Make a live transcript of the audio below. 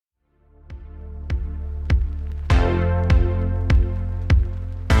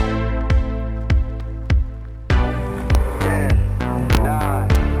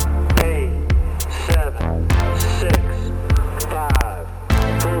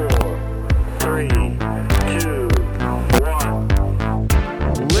Three, two, one.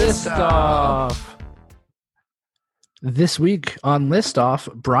 List Off. This week on List Off,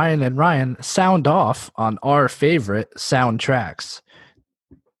 Brian and Ryan sound off on our favorite soundtracks.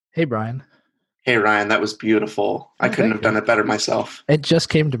 Hey, Brian. Hey, Ryan, that was beautiful. I couldn't have done it better myself. It just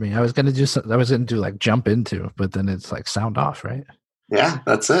came to me. I was gonna do something. I was gonna do like jump into, but then it's like sound off, right? Yeah,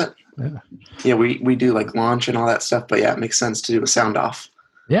 that's it. Yeah, we do like launch and all that stuff, but yeah, it makes sense to do a sound off.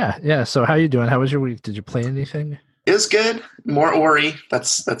 Yeah. So how you doing? How was your week? Did you play anything? It was good. More Ori.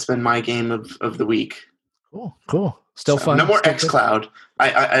 That's been my game of the week. Cool. Still fun. No more xCloud.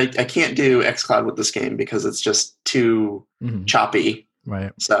 I can't do xCloud with this game because it's just too choppy.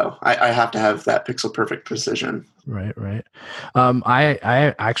 Right. So I have to have that pixel perfect precision. Right.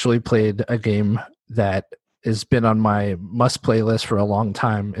 I actually played a game that has been on my must play list for a long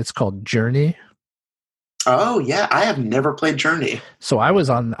time. It's called Journey. Oh yeah, I have never played Journey. So I was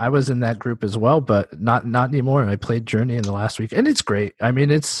in that group as well, but not anymore. I played Journey in the last week, and it's great. I mean,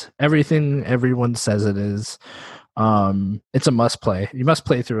 it's everything everyone says it is. It's a must play. You must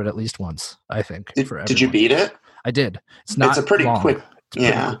play through it at least once, I think. Did you beat it? I did. It's a pretty long. Quick.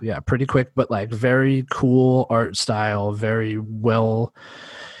 Pretty quick, but like very cool art style, very well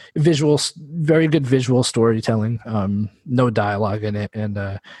visual, very good visual storytelling. No dialogue in it,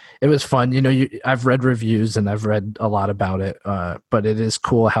 and it was fun. You know, I've read reviews and I've read a lot about it, but it is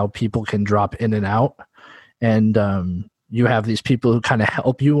cool how people can drop in and out, and you have these people who kind of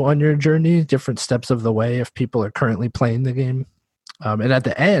help you on your journey, different steps of the way. If people are currently playing the game. And at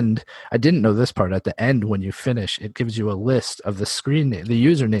the end, I didn't know this part. At the end, when you finish, it gives you a list of the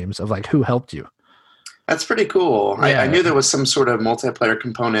usernames of like who helped you. That's pretty cool. Yeah. I knew there was some sort of multiplayer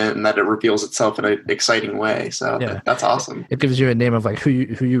component and that it reveals itself in an exciting way. So that's awesome. It gives you a name of like who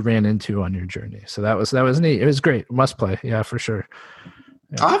you ran into on your journey. So that was neat. It was great. Must play. Yeah, for sure.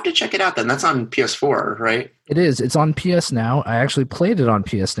 Yeah. I'll have to check it out then. That's on PS4, right? It is. It's on PS Now. I actually played it on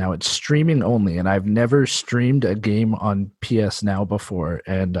PS Now. It's streaming only, and I've never streamed a game on PS Now before.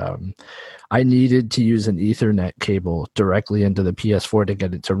 And I needed to use an Ethernet cable directly into the PS4 to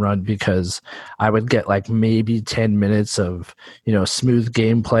get it to run because I would get like maybe 10 minutes of, smooth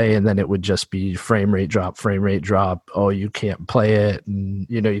gameplay, and then it would just be frame rate drop. Oh, you can't play it. And,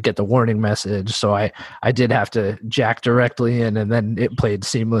 you get the warning message. So I did have to jack directly in, and then it played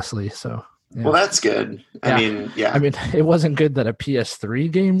seamlessly. So. Yeah. Well, that's good. I mean, it wasn't good that a PS3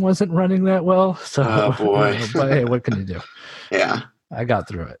 game wasn't running that well. So, oh boy. But hey, what can you do? Yeah. I got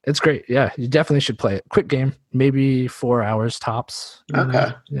through it. It's great. Yeah, you definitely should play it. Quick game, maybe 4 hours tops.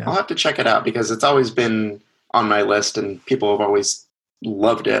 Okay. Yeah. I'll have to check it out because it's always been on my list and people have always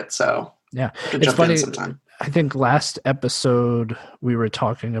loved it. So yeah, it's funny. Sometime. I think last episode we were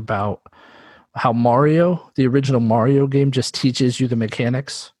talking about how the original Mario game, just teaches you the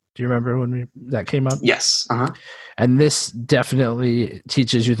mechanics. Do you remember when that came up? Yes. Uh-huh. And this definitely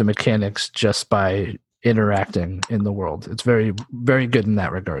teaches you the mechanics just by interacting in the world. It's very, very good in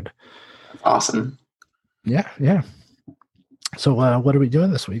that regard. Awesome. Yeah. So what are we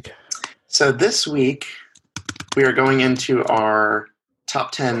doing this week? So this week we are going into our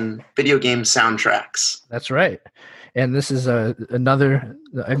top 10 video game soundtracks. That's right. And this is a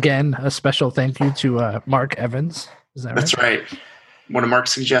special thank you to Mark Evans. Is that right? That's right. One of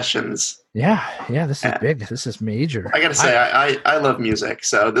Mark's suggestions. Yeah, this is big. This is major. I got to say, I love music,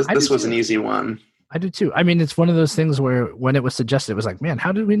 so this was an easy one. I do too. I mean, it's one of those things where when it was suggested, it was like, man,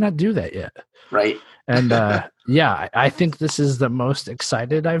 how did we not do that yet? Right. And I think this is the most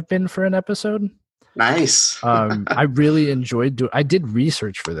excited I've been for an episode. Nice. I really enjoyed I did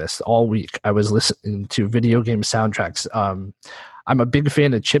research for this all week. I was listening to video game soundtracks. I'm a big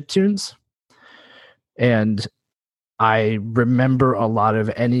fan of chiptunes, and I remember a lot of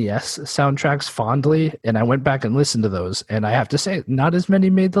NES soundtracks fondly, and I went back and listened to those, and I have to say, not as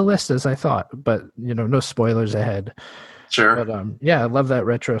many made the list as I thought, but, no spoilers ahead. Sure. But, I love that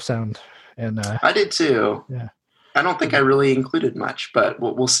retro sound. And I did too. Yeah. I don't think I really included much, but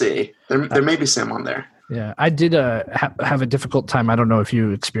we'll see. There may be some on there. Yeah. I did have a difficult time. I don't know if you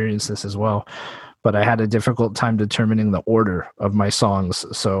experienced this as well, but I had a difficult time determining the order of my songs.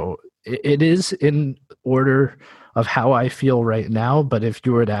 So it is in order of how I feel right now, but if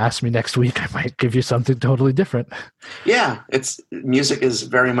you were to ask me next week, I might give you something totally different. Yeah, music is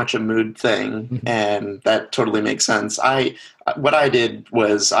very much a mood thing, and that totally makes sense. What I did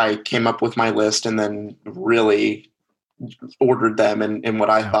was I came up with my list and then really ordered them in what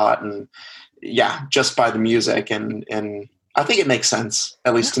I thought, and just by the music, and I think it makes sense,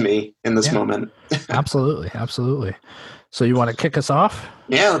 at least to me in this moment. Absolutely. So you want to kick us off?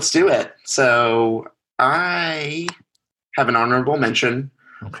 Yeah, let's do it. So I have an honorable mention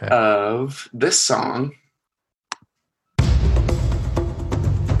Okay. of this song.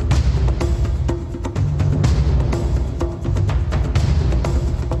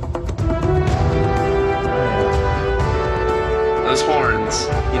 Those horns,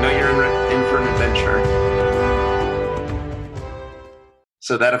 you know you're in for an adventure.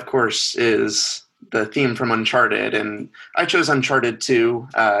 So that, of course, is the theme from Uncharted, and I chose Uncharted 2.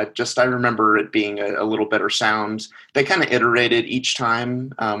 Just I remember it being a little better sound. They kind of iterated each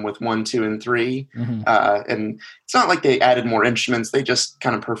time with 1, 2, and 3, and it's not like they added more instruments. They just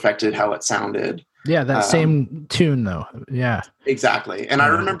kind of perfected how it sounded. Yeah, that same tune though. Yeah, exactly. And I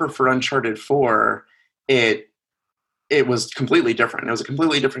remember for Uncharted 4, it was completely different. It was a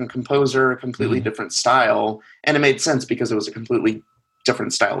completely different composer, a completely different style, and it made sense because it was a completely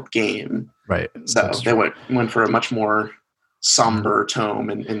different style of game. Right. So they went for a much more somber tone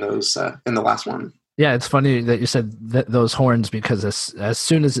in those in the last one. Yeah, it's funny that you said those horns, because as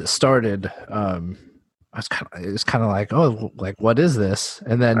soon as it started, it was kind of like, oh, like what is this?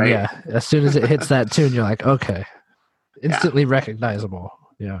 And then as soon as it hits that tune, you're like, okay, instantly recognizable.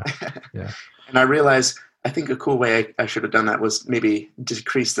 Yeah, yeah. And I realized, I think a cool way I should have done that was maybe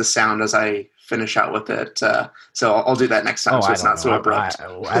decrease the sound as I finish out with it. So I'll do that next time, so it's not so abrupt.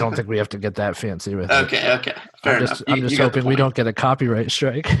 I don't think we have to get that fancy with it. Okay. Fair enough. I'm just hoping we don't get a copyright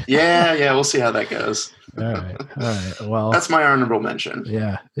strike. Yeah, we'll see how that goes. All right. Well, that's my honorable mention.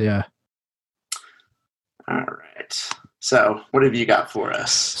 Yeah. All right. So what have you got for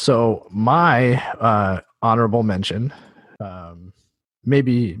us? So my honorable mention,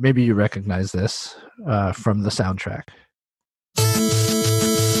 maybe you recognize this from the soundtrack.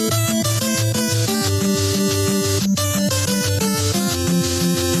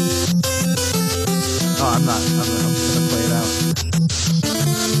 Oh, I'm just gonna play it out.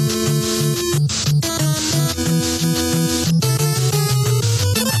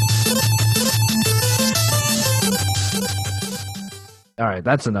 All right,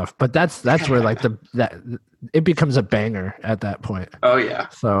 that's enough. But that's where like it becomes a banger at that point. Oh yeah.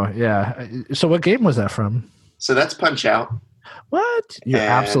 So yeah. So what game was that from? So that's Punch-Out. What? You're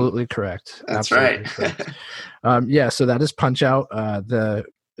absolutely correct. That's absolutely right. Correct. So that is Punch-Out.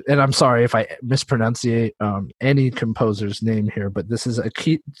 And I'm sorry if I mispronunciate any composer's name here, but this is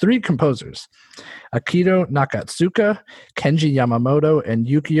three composers: Akito Nakatsuka, Kenji Yamamoto, and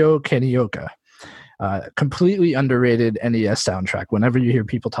Yukio Kenioka. Completely underrated NES soundtrack. Whenever you hear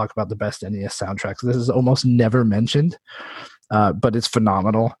people talk about the best NES soundtracks, this is almost never mentioned, but it's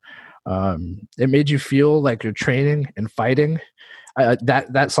phenomenal. It made you feel like you're training and fighting.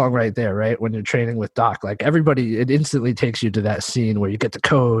 That song right there, right? When you're training with Doc, like everybody, it instantly takes you to that scene where you get the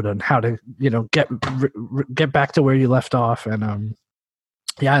code on how to, get back to where you left off. And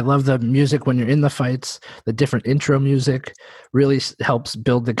I love the music when you're in the fights. The different intro music really helps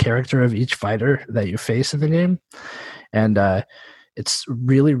build the character of each fighter that you face in the game. And it's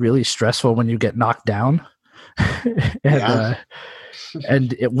really, really stressful when you get knocked down.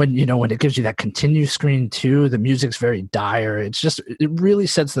 And when it gives you that continue screen too, the music's very dire. It really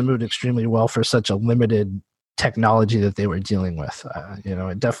sets the mood extremely well for such a limited technology that they were dealing with.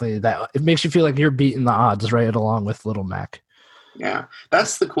 It definitely it makes you feel like you're beating the odds right along with Little Mac. Yeah,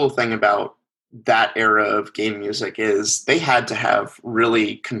 that's the cool thing about that era of game music is they had to have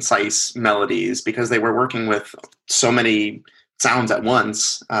really concise melodies because they were working with so many sounds at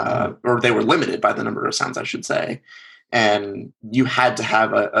once, or they were limited by the number of sounds, I should say. And you had to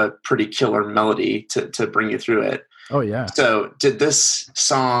have a pretty killer melody to bring you through it. Oh, yeah. So did this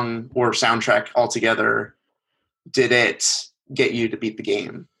song or soundtrack altogether, did it get you to beat the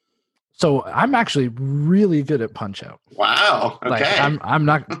game? So I'm actually really good at Punch-Out. Wow. Okay. Like, I'm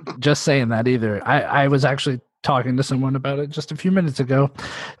not just saying that either. I was actually talking to someone about it just a few minutes ago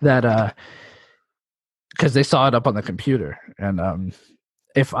that because they saw it up on the computer. And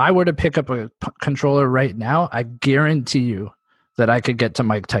if I were to pick up a controller right now, I guarantee you that I could get to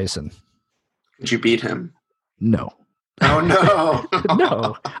Mike Tyson. Did you beat him? No. Oh, no.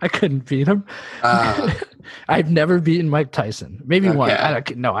 No, I couldn't beat him. I've never beaten Mike Tyson. Maybe one.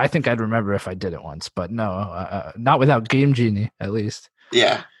 I think I'd remember if I did it once, but no, not without Game Genie, at least.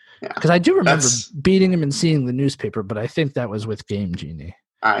 Yeah. Because I do remember beating him and seeing the newspaper, but I think that was with Game Genie.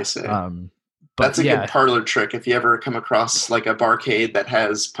 I see. That's a good parlor trick. If you ever come across like a barcade that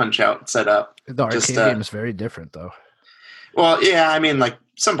has Punch-Out set up. The arcade game is very different, though. Well, yeah, I mean, like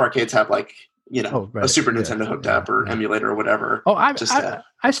some barcades have like, a Super Nintendo hooked up or emulator or whatever. Oh,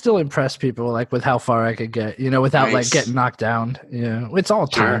 I still impress people like with how far I could get, without like getting knocked down. Yeah, it's all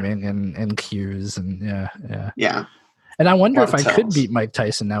timing and cues and yeah. Yeah. And I wonder lot if of I could tells. beat Mike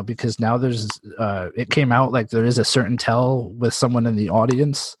Tyson now, because now there's it came out like there is a certain tell with someone in the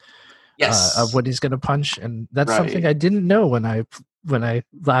audience Yes. of what he's going to punch, and that's Right. something I didn't know when I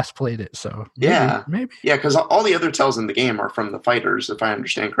last played it. So maybe. Yeah, because all the other tells in the game are from the fighters, if I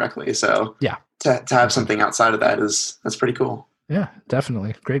understand correctly. So Yeah. to have something outside of that's pretty cool. Yeah,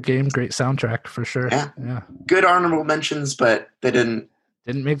 definitely. Great game, great soundtrack for sure. Yeah. Good honorable mentions, but they didn't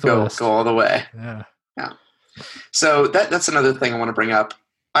make the go list. all the way. Yeah. So that's another thing I want to bring up.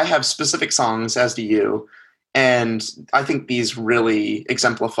 I have specific songs, as do you, and I think these really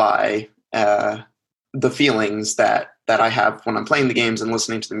exemplify the feelings that I have when I'm playing the games and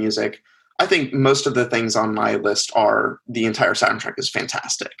listening to the music. I think most of the things on my list the entire soundtrack is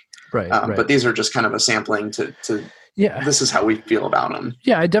fantastic. Right. But these are just kind of a sampling to this is how we feel about them.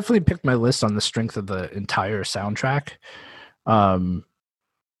 Yeah, I definitely picked my list on the strength of the entire soundtrack.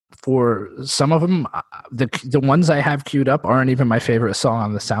 For some of them, the ones I have queued up aren't even my favorite song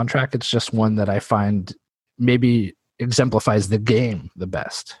on the soundtrack. It's just one that I find maybe exemplifies the game the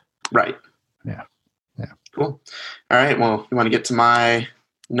best. Right. Yeah. Cool. All right. Well, you want to get to my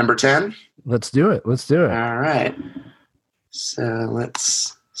number 10? Let's do it. All right. So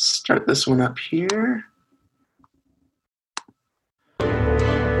let's start this one up here.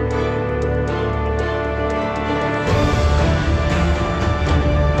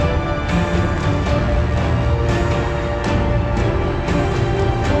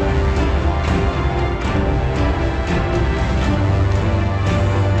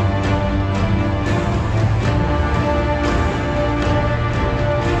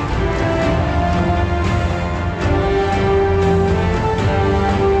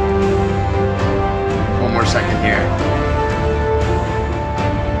 One more second here.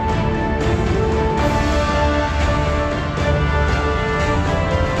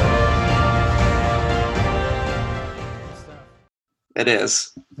 It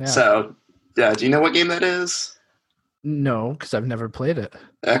is. Yeah. So, do you know what game that is? No, because I've never played it.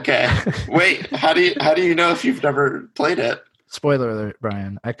 Okay. Wait, how do you know if you've never played it? Spoiler alert,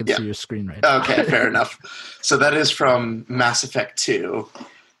 Brian. I can see your screen right now. Okay, fair enough. So that is from Mass Effect 2.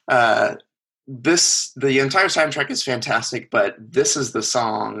 The entire soundtrack is fantastic, but this is the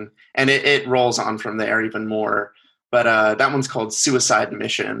song, and it rolls on from there even more. But that one's called Suicide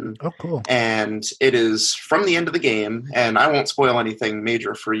Mission. Oh, cool. And it is from the end of the game, and I won't spoil anything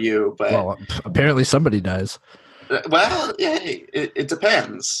major for you, but... Well, apparently somebody dies. Well, yeah, it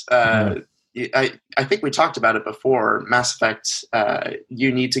depends. I think we talked about it before. Mass Effect,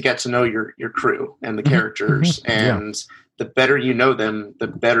 you need to get to know your crew and the characters, and the better you know them, the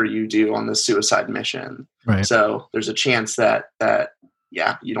better you do on the suicide mission. Right. So there's a chance that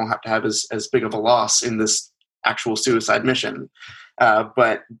you don't have to have as big of a loss in this actual suicide mission.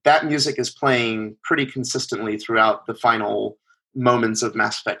 But that music is playing pretty consistently throughout the final moments of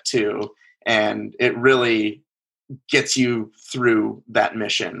Mass Effect 2, and it really gets you through that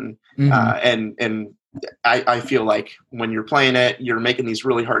mission. And I feel like when you're playing it, you're making these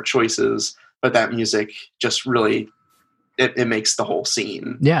really hard choices, but that music just really it makes the whole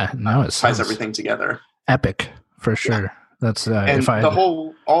scene. Yeah, no, it ties everything together. Epic for sure. Yeah. That's and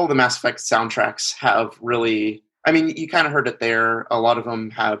all the Mass Effect soundtracks have really. I mean, you kind of heard it there. A lot of them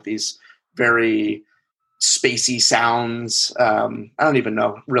have these very spacey sounds. I don't even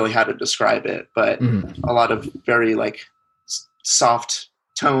know really how to describe it, but a lot of very like soft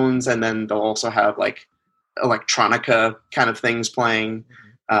tones, and then they'll also have like electronica kind of things playing.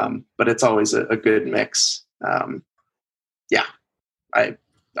 But it's always a good mix. I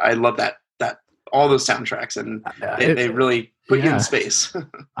love that all those soundtracks, and they really put you in space.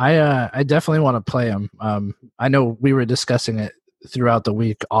 I definitely want to play them. I know we were discussing it throughout the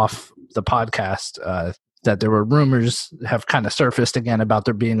week off the podcast, that there were rumors have kind of surfaced again about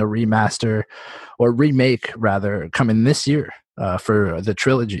there being a remaster or remake rather coming this year for the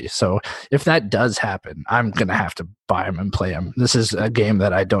trilogy. So if that does happen, I'm going to have to buy them and play them. This is a game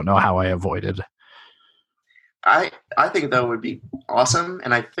that I don't know how I avoided. I think that would be awesome.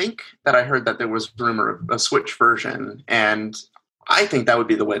 And I think that I heard that there was rumor of a Switch version, and I think that would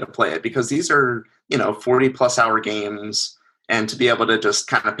be the way to play it, because these are, 40 plus hour games, and to be able to just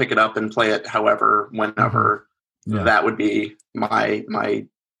kind of pick it up and play it however, whenever, that would be my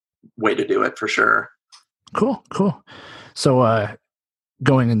way to do it for sure. Cool. So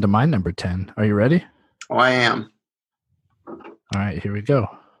going into my number 10, are you ready? Oh, I am. All right, here we go.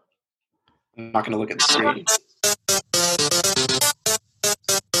 I'm not going to look at the screen.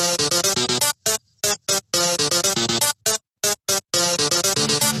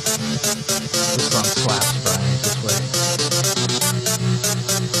 This song slaps, Brian, this way.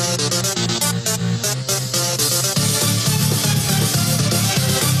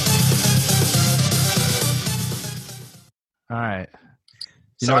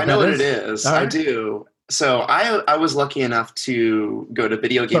 You So know I know that what it is. All I right. do. So I was lucky enough to go to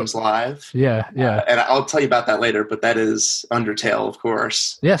Video Games Live. Yeah, yeah. And I'll tell you about that later, but that is Undertale, of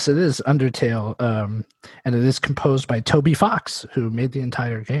course. Yes, it is Undertale, and it is composed by Toby Fox, who made the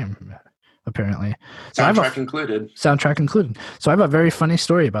entire game, apparently. So I have Soundtrack included. soundtrack included. So I have a very funny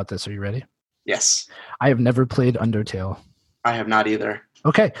story about this. Are you ready? Yes. I have never played Undertale. I have not either.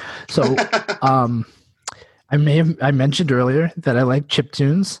 Okay, so I mentioned earlier that I like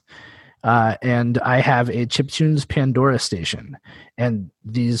chiptunes, and I have a chiptunes Pandora station, and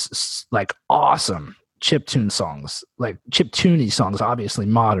these like awesome chiptune songs, like chiptuney songs, obviously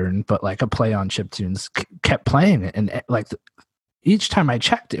modern, but like a play on chiptunes, kept playing it, and like each time I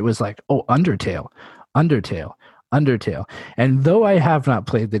checked, it was like, oh, Undertale, Undertale, Undertale. And though I have not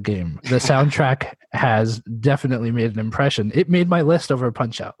played the game, the soundtrack has definitely made an impression. It made my list over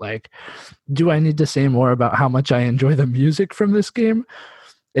Punch-Out. Like, do I need to say more about how much I enjoy the music from this game?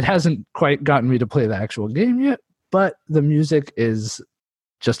 It hasn't quite gotten me to play the actual game yet, but the music is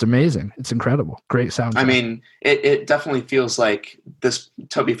just amazing. It's incredible. Great soundtrack. I mean, it definitely feels like this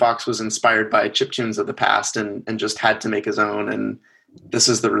Toby Fox was inspired by chiptunes of the past and just had to make his own, and this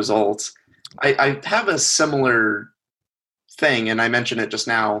is the result. I have a similar thing, and I mentioned it just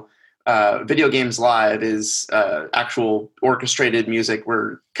now. Video Games Live is actual orchestrated music.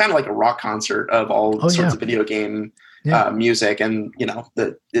 We're kind of like a rock concert of all sorts of video game music, and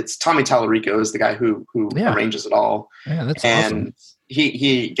it's Tommy Tallarico is the guy who arranges it all. Yeah, that's and awesome.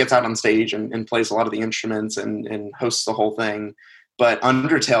 He gets out on stage and plays a lot of the instruments and hosts the whole thing. But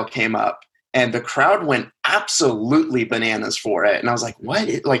Undertale came up, and the crowd went absolutely bananas for it. And I was like, what?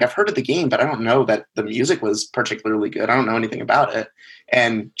 Like, I've heard of the game, but I don't know that the music was particularly good. I don't know anything about it.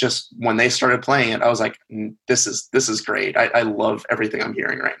 And just when they started playing it, I was like, this is great. I love everything I'm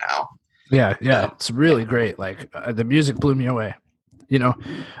hearing right now. Yeah, it's really great. Like, the music blew me away.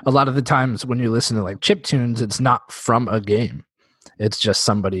 A lot of the times when you listen to like chiptunes, it's not from a game. It's just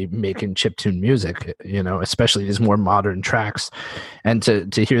somebody making chiptune music, especially these more modern tracks. And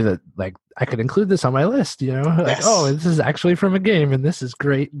to hear that, like, I could include this on my list, like, Yes. oh, this is actually from a game, and this is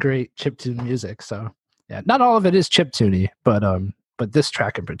great chiptune music. So yeah, not all of it is chiptuney, but this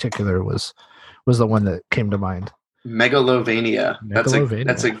track in particular was the one that came to mind. Megalovania. Megalovania.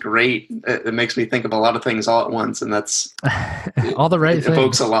 That's a great. It makes me think of a lot of things all at once, and that's all the right it things.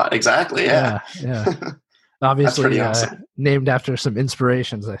 evokes a lot. Exactly. Yeah. Obviously, pretty awesome. Named after some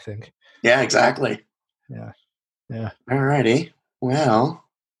inspirations, I think. Yeah. Exactly. Yeah. Alrighty. Well,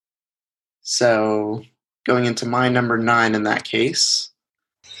 so going into my number 9 in that case.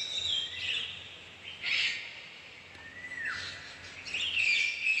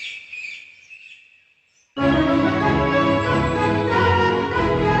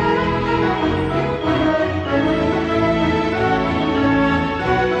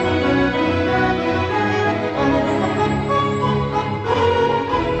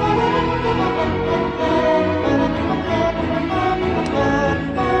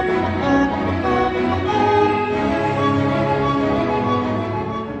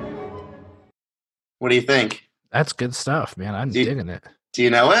 What do you think? That's good stuff, man. I'm digging it. Do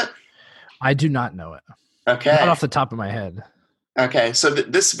you know it? I do not know it. Okay. Not off the top of my head. Okay, so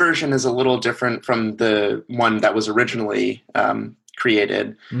this version is a little different from the one that was originally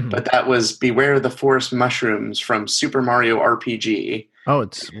created, but that was Beware the Forest Mushrooms from Super Mario RPG. Oh,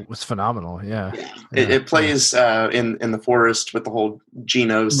 it was phenomenal. Yeah. It plays in the forest with the whole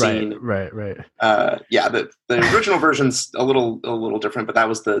Geno scene. Right. The original version's a little different, but that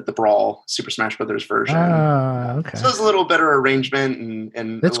was the Brawl Super Smash Brothers version. Okay. So it's a little better arrangement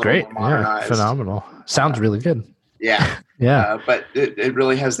and that's a great. more modernized. Yeah, phenomenal. Sounds really good. Yeah. Yeah. But it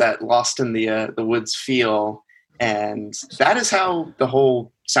really has that Lost in the Woods feel, and that is how the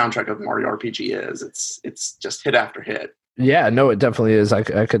whole soundtrack of Mario RPG is. It's just hit after hit. Yeah, no, it definitely is. I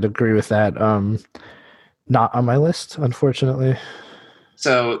could agree with that. Not on my list, unfortunately.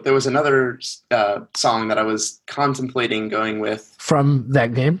 So there was another song that I was contemplating going with from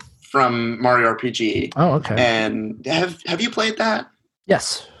that game, from Mario RPG. Oh, okay. And have you played that?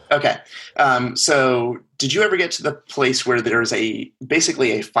 Yes. Okay. So did you ever get to the place where there's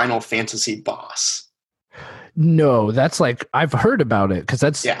basically a Final Fantasy boss? No, that's like, I've heard about it because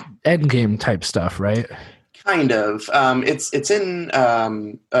that's endgame type stuff, right? Kind of. It's in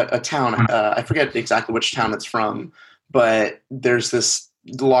a town. I forget exactly which town it's from, but there's this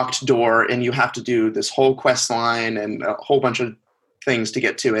locked door, and you have to do this whole quest line and a whole bunch of things to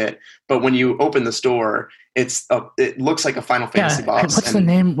get to it. But when you open this door, it looks like a Final Fantasy boss. What's the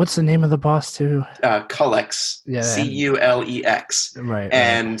name? What's the name of the boss too? Culex. Yeah. Culex. Right.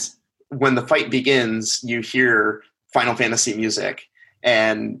 And when the fight begins, you hear Final Fantasy music.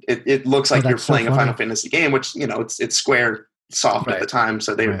 and it looks like you're that's so playing a funny. Final Fantasy game, which it's Square Soft at the Right. time,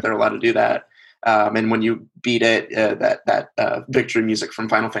 so Right. they're allowed to do that. And when you beat it, that victory music from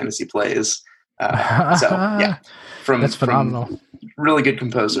Final Fantasy plays. So yeah, That's phenomenal. From really good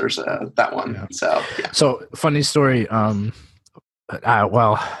composers. That one. Yeah. So yeah. So funny story.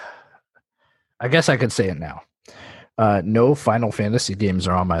 Well, I guess I could say it now. No Final Fantasy games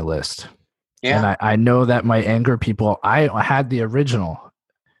are on my list. Yeah. And I know that might anger people. I had the original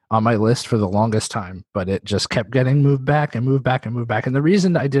on my list for the longest time, but it just kept getting moved back and moved back and moved back. And the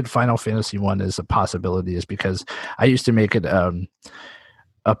reason I did Final Fantasy 1 as a possibility is because I used to make it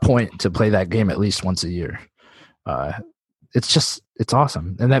a point to play that game at least once a year. It's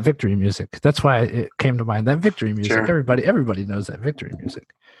awesome. And that victory music, that's why it came to mind. That victory music, Sure. everybody knows that victory music.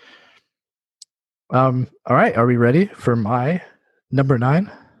 All right, are we ready for my number 9?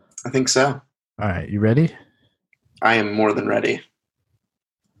 I think so. All right, you ready? I am more than ready.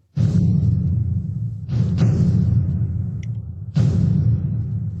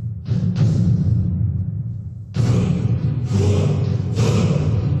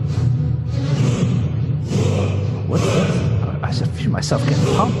 What's this? I just feel myself getting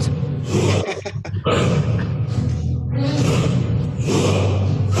pumped.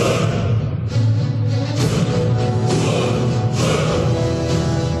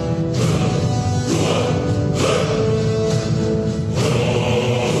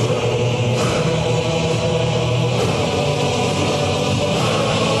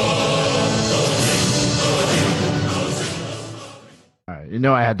 All right, you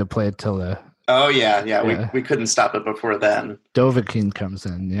know I had to play it till the Oh yeah. Yeah. We couldn't stop it before then. Dovahkiin comes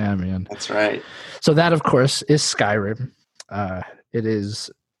in. Yeah, man. That's right. So that, of course, is Skyrim. It is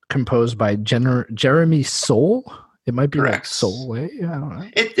composed by Jeremy Soule. It might be like Correct. Soul. I don't know.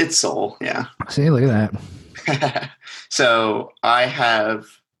 It's Soul. Yeah. See, look at that. So I have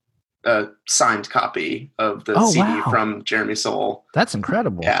a signed copy of the Oh, CD wow. from Jeremy Soule. That's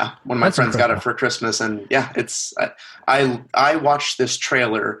incredible. Yeah, one of my That's friends got incredible. it for Christmas, and yeah, it's I watched this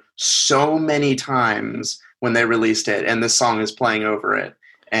trailer so many times when they released it, and this song is playing over it,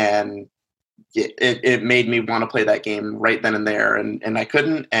 and it made me want to play that game right then and there, and I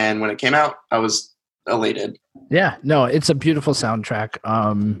couldn't, and when it came out, I was elated. Yeah, no, it's a beautiful soundtrack.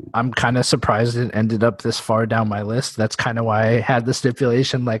 I'm kind of surprised it ended up this far down my list. That's kind of why I had the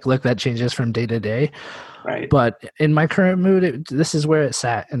stipulation, like, look, that changes from day to day. Right. But in my current mood, this is where it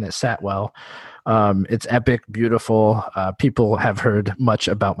sat, and it sat well. It's epic, beautiful. People have heard much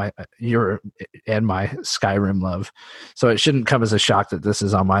about your and my Skyrim love, so it shouldn't come as a shock that this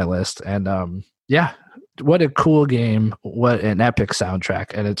is on my list. And yeah, what a cool game! What an epic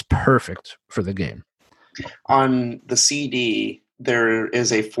soundtrack, and it's perfect for the game. On the CD, there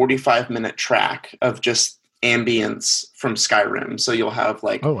is a 45-minute track of just ambience from Skyrim. So you'll have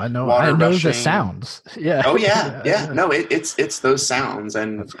like Oh, I know water the rushing. sounds. Yeah. Oh yeah. No, it's those sounds,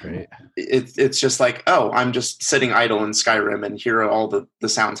 and That's great. it's just like, oh, I'm just sitting idle in Skyrim and hear all the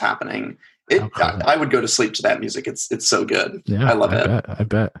sounds happening. How cool. I would go to sleep to that music. It's so good. Yeah, I love it. I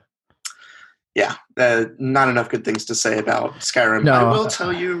bet. Yeah, not enough good things to say about Skyrim. No, I will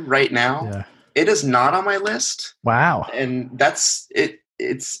tell you right now, Yeah. it is not on my list, Wow. and that's it.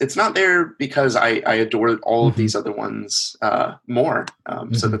 It's not there because I adore all of Mhm. these other ones more.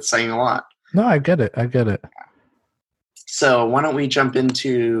 So Mhm. that's saying a lot. No, I get it. So why don't we jump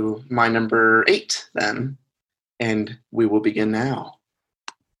into my number 8 then, and we will begin now.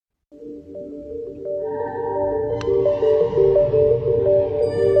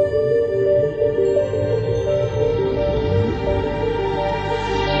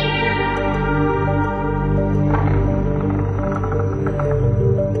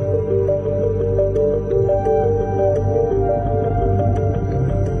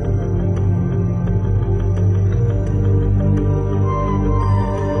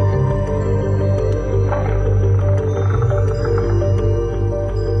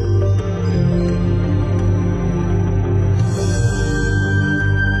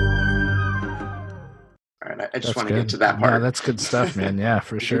 I just That's want to good. get to that part. Yeah, that's good stuff, man. Yeah,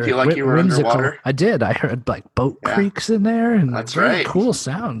 for Did you sure. feel like you were Whimsical. underwater? I did. I heard like boat Yeah. creaks in there, and That's very right. cool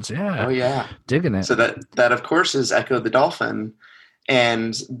sounds. Yeah. Oh yeah. Digging it. So that of course is Echo the Dolphin,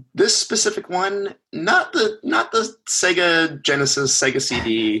 and this specific one, not the Sega Genesis, Sega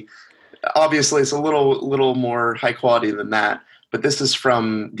CD. Obviously, it's a little more high quality than that. But this is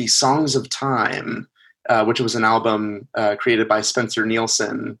from the Songs of Time, which was an album created by Spencer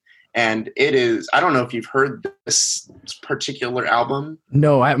Nielsen, And it is, I don't know if you've heard this particular album.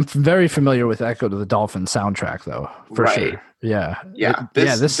 No, I'm very familiar with Echo to the Dolphin soundtrack, though, for Right. sure. Yeah. Yeah.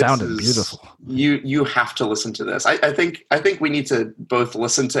 This sounded beautiful. You have to listen to this. I think we need to both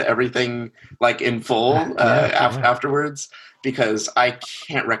listen to everything like in full afterwards, because I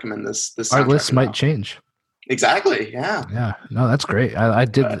can't recommend this Our list enough. might change. Exactly. Yeah. Yeah. No, that's great. I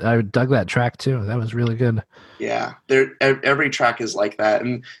dug that track too. That was really good. Yeah. Every track is like that.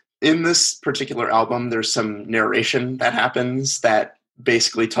 And in this particular album, there's some narration that happens that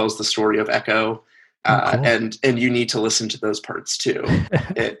basically tells the story of Echo. Cool. And you need to listen to those parts too.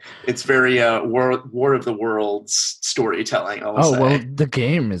 It's very War of the Worlds storytelling. Well, the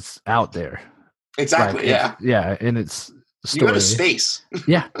game is out there. Exactly. Yeah, and it's story. You go to space.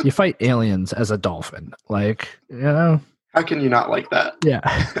 Yeah, you fight aliens as a dolphin. Like, you know, how can you not like that? Yeah,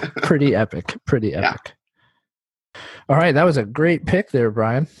 pretty epic. Pretty epic. Yeah. All right, that was a great pick there,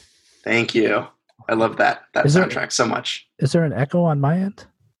 Brian. Thank you. I love that soundtrack so much. Is there an echo on my end?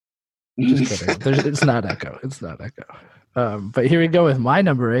 Just kidding. It's not echo. It's not echo. But here we go with my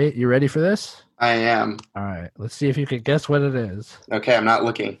number 8. You ready for this? I am. All right. Let's see if you can guess what it is. Okay, I'm not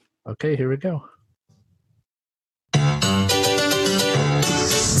looking. Okay, here we go.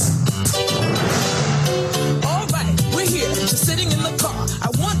 All right, we're here, just sitting in the car. I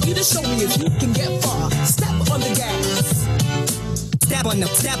want you to show me if you can get far. Step on the gas. Step on the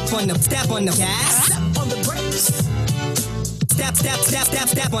gas. Step on the brakes. Step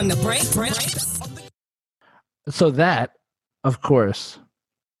on the brake. So that, of course,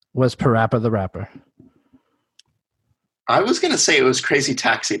 was Parappa the Rapper. I was going to say it was Crazy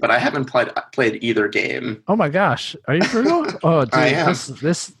Taxi, but I haven't played either game. Oh my gosh, are you for real? Oh, dude, I am.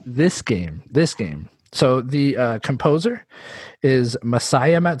 This game. So the composer is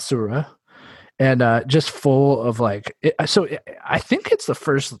Masaya Matsura, and just full of like. I think it's the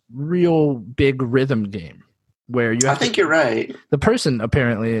first real big rhythm game where you. I think you're right. The person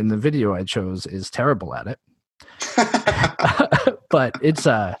apparently in the video I chose is terrible at it, but it's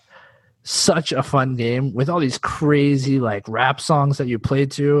such a fun game with all these crazy like rap songs that you play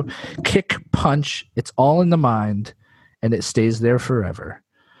to. Kick, punch, it's all in the mind, and it stays there forever.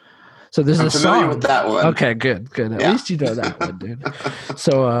 So there's a song with that one. Okay, good. At least you know that one, dude.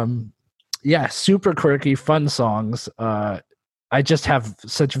 So yeah, super quirky, fun songs. I just have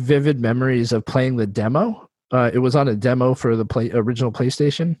such vivid memories of playing the demo. It was on a demo for the original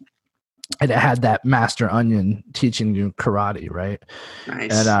PlayStation, and it had that Master Onion teaching you karate, right?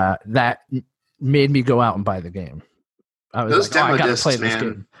 Nice. And that made me go out and buy the game. I was Those like, demo I gotta discs, play this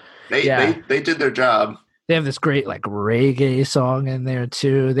man. game. They did their job. They have this great like reggae song in there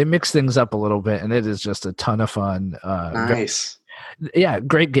too. They mix things up a little bit, and it is just a ton of fun. Nice.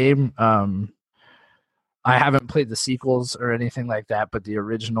 Great game. I haven't played the sequels or anything like that, but the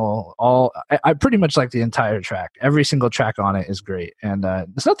original, I pretty much like the entire track. Every single track on it is great, and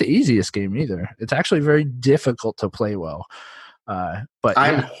it's not the easiest game either. It's actually very difficult to play well. But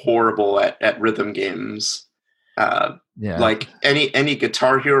I'm horrible at rhythm games. Like any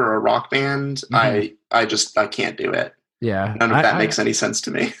Guitar Hero or Rock Band, I can't do it. Yeah, none of that makes any sense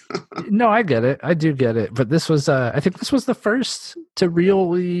to me. No, I get it. I do get it. But this was, I think this was the first to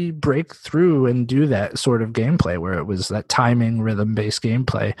really break through and do that sort of gameplay where it was that timing, rhythm-based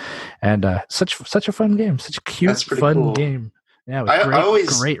gameplay, and such a fun game, such a cute, fun cool game. Yeah, with I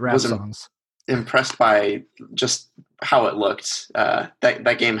always great rap songs. Impressed by just how it looked.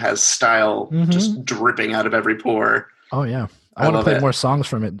 That game has style just dripping out of every pore. Oh yeah, I want to play more songs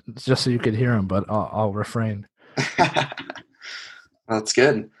from it just so you could hear them, but I'll refrain. Well, that's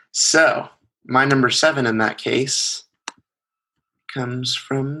good. So my number 7 in that case comes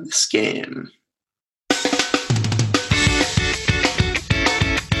from this game. Maybe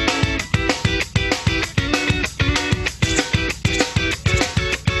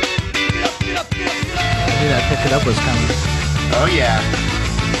that Pick It Up was coming. Oh yeah.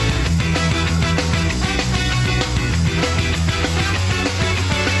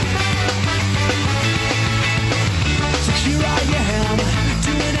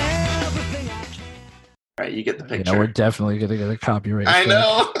 Right, you get the picture. Yeah, we're definitely going to get a copyright. I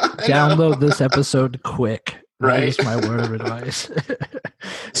know. Download this episode quick. Right. That's my word of advice.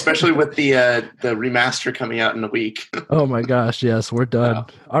 Especially with the remaster coming out in a week. Oh my gosh, yes, we're done.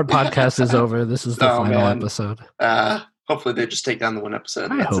 Oh. Our podcast is over. This is the final episode. Hopefully they just take down the one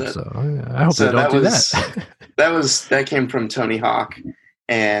episode. I hope so. I hope they don't do that. that came from Tony Hawk,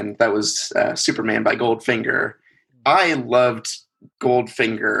 and that was Superman by Goldfinger. I loved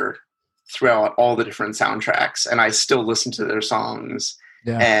Goldfinger throughout all the different soundtracks, and I still listen to their songs.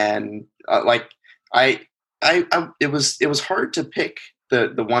 Yeah. And it was hard to pick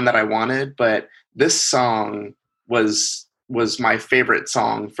the one that I wanted, but this song was my favorite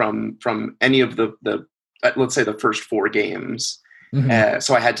song from any of the let's say the first 4 games.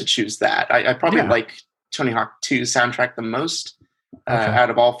 So I had to choose that. I probably like Tony Hawk 2 soundtrack the most out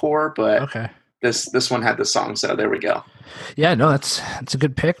of all 4, but this one had the song, so there we go. Yeah, no, that's a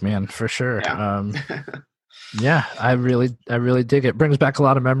good pick, man, for sure. Yeah. Yeah, I really dig it. Brings back a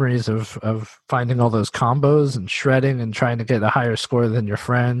lot of memories of finding all those combos and shredding and trying to get a higher score than your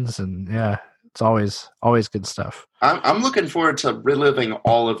friends, and yeah, it's always good stuff. I'm looking forward to reliving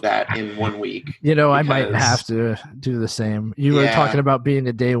all of that in 1 week. I might have to do the same. You were talking about being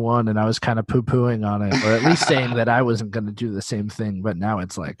a day one, and I was kind of poo-pooing on it, or at least saying that I wasn't going to do the same thing. But now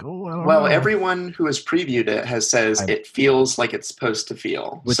it's like, oh, I don't know. Everyone who has previewed it says it feels like it's supposed to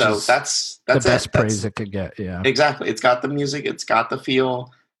feel. So that's the best praise it could get. Yeah, exactly. It's got the music. It's got the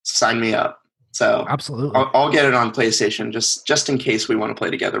feel. Sign me up. So absolutely, I'll get it on PlayStation just in case we want to play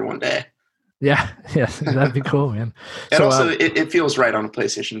together one day. Yeah, that'd be cool, man. And so, also, it feels right on a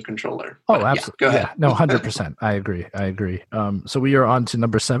PlayStation controller. Oh, absolutely. Go ahead. Yeah, no, 100%. I agree. So we are on to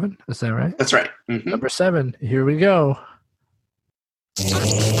number 7. Is that right? That's right. Mm-hmm. Number 7. Here we go.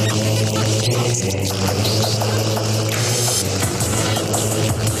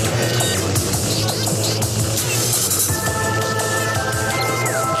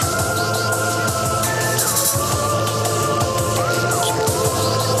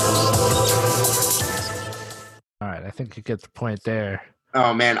 I think you get the point there.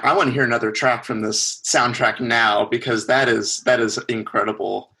 Oh man, I want to hear another track from this soundtrack now, because that is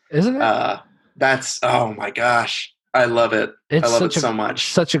incredible, isn't it? That's, oh my gosh, I love it. I love it so much.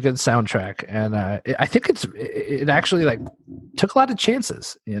 Such a good soundtrack, and I think it actually like took a lot of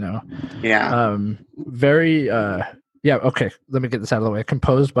chances. Yeah. Very. Yeah. Okay. Let me get this out of the way.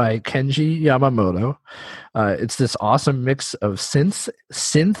 Composed by Kenji Yamamoto. It's this awesome mix of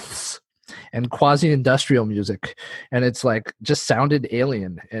synths and quasi-industrial music, and it's like just sounded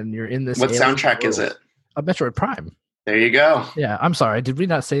alien, and you're in this. What soundtrack world. Is it? Metroid Prime. There you go. Yeah, I'm sorry. Did we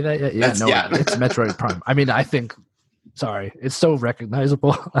not say that yet? Yeah, it's Metroid Prime. I mean, I think. Sorry, it's so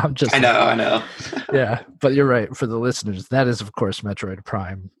recognizable. I know. Yeah, but you're right. For the listeners, that is of course Metroid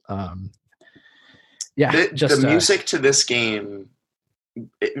Prime. The music to this game.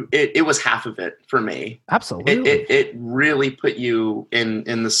 It was half of it for me. Absolutely. It really put you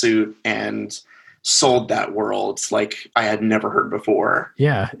in the suit and sold that world like I had never heard before.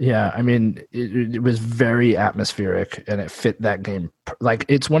 Yeah. I mean, it was very atmospheric, and it fit that game. Like,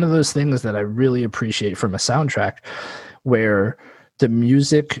 it's one of those things that I really appreciate from a soundtrack, where the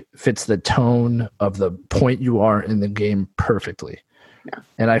music fits the tone of the point you are in the game perfectly. Yeah.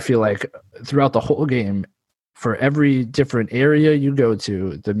 And I feel like throughout the whole game, for every different area you go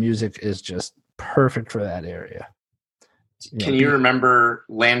to, the music is just perfect for that area. Can you remember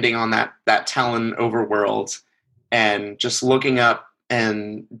landing on that Talon overworld and just looking up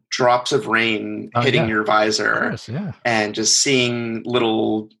and drops of rain hitting your visor, course, and just seeing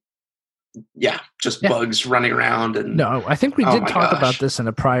little bugs running around? And no, I think we did talk about this in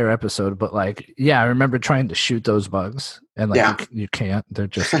a prior episode, but like, I remember trying to shoot those bugs, and like you can't. They're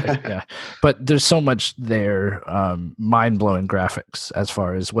just But there's so much there, mind-blowing graphics as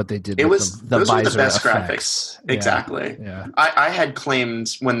far as what they did. Those were the best effects. Graphics. Exactly. Yeah. I had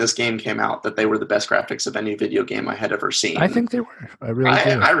claimed when this game came out that they were the best graphics of any video game I had ever seen. I think they were. I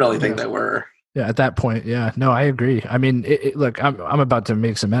really think they were. Yeah, at that point, no, I agree. I mean, look, I'm about to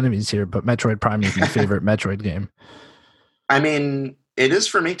make some enemies here, but Metroid Prime is my favorite Metroid game. I mean, it is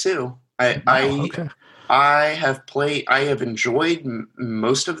for me too. I have enjoyed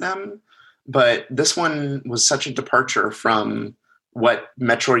most of them, but this one was such a departure from what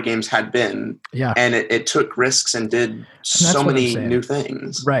Metroid games had been. Yeah, and it took risks and did so many new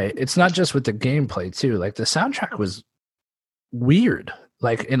things. Right. It's not just with the gameplay too. Like, the soundtrack was weird,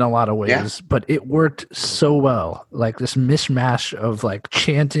 like, in a lot of ways, but it worked so well. Like, this mishmash of like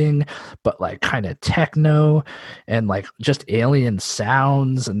chanting, but like kind of techno and like just alien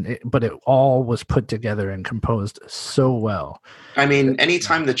sounds, but it all was put together and composed so well. I mean,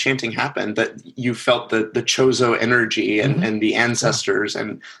 anytime the chanting happened, that you felt the Chozo energy and the ancestors,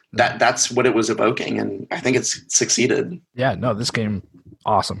 and that's what it was evoking, and I think it's succeeded. Yeah, no, this game,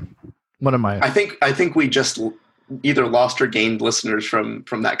 awesome. One of my, I think we just either lost or gained listeners from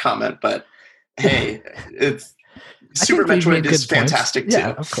that comment, but hey, it's Super Metroid is fantastic too.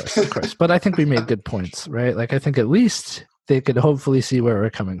 Yeah, of course. But I think we made good points, right? Like, I think at least they could hopefully see where we're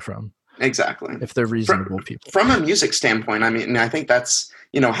coming from. Exactly. If they're reasonable people. From a music standpoint, I mean, I think that's,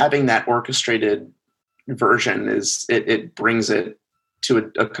 having that orchestrated version it brings it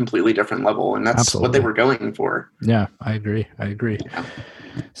to a completely different level, and that's what they were going for. Yeah, I agree. Yeah.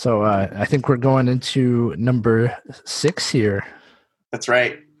 So I think we're going into number 6 here. That's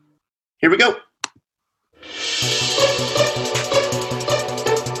right. Here we go.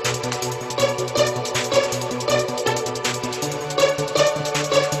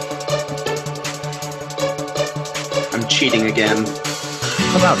 I'm cheating again.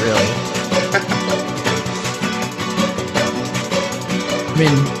 Well, not really. I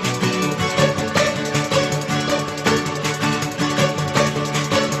mean,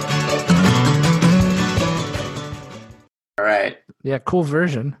 all right. Yeah, cool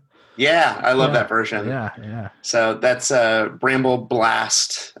version. Yeah, I love that version. Yeah. So that's Bramble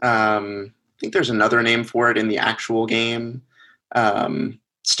Blast. I think there's another name for it in the actual game.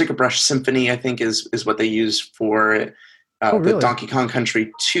 Sticker Brush Symphony, I think, is what they use for it. Really? The Donkey Kong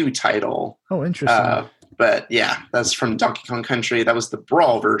Country 2 title. Oh, interesting. But yeah, that's from Donkey Kong Country. That was the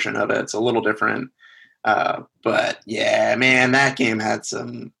Brawl version of it. It's a little different. But yeah, man, that game had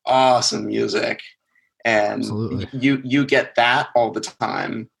some awesome music. And you get that all the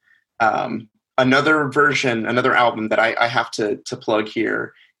time. Another album that I have to plug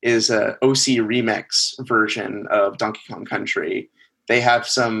here is a OC Remix version of Donkey Kong Country. They have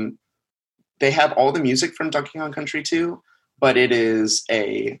all the music from Donkey Kong Country 2, but it is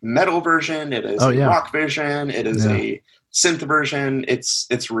a metal version, it is a rock version, it is a synth version.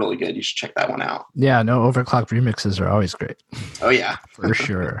 It's really good. You should check that one out. Yeah, no, overclock remixes are always great. Oh yeah, for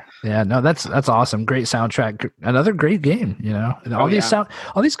sure. Yeah, no, that's awesome. Great soundtrack. Another great game. You know, and all these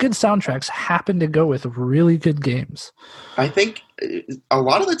good soundtracks happen to go with really good games. I think a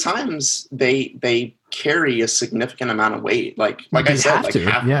lot of the times they carry a significant amount of weight. Like I said, half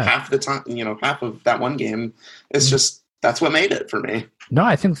the time, half of that one game is just. That's what made it for me. No,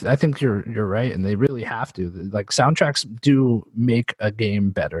 I think you're right, and they really have to. Like soundtracks do make a game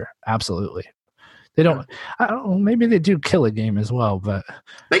better. Absolutely. They don't. I don't know. Maybe they do kill a game as well, but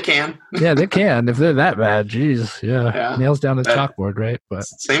they can. Yeah, they can if they're that bad. Jeez, yeah. Nails down the chalkboard, right? But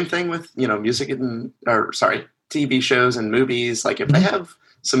same thing with music TV shows and movies. Like if they have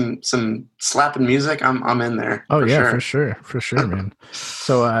some slapping music, I'm in there. Oh yeah, for sure, man.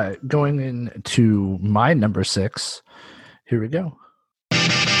 So going into my number 6. Here we go. Tonight,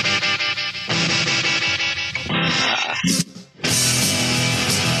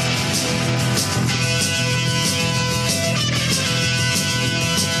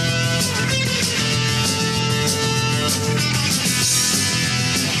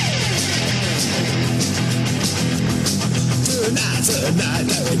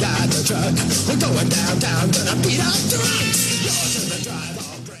 we got the truck. We're going downtown, gonna beat up drunks. Yours in the drive,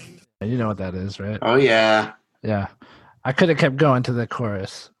 I'll bring. You know what that is, right? Oh yeah. Yeah. I could have kept going to the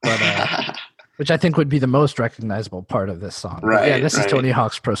chorus, but which I think would be the most recognizable part of this song. Right. Yeah, this is Tony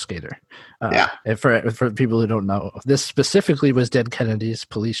Hawk's Pro Skater. And for people who don't know, this specifically was Dead Kennedy's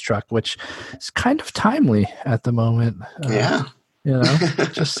Police Truck, which is kind of timely at the moment.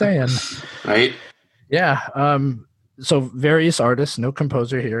 Just saying. Right. Yeah. So various artists, no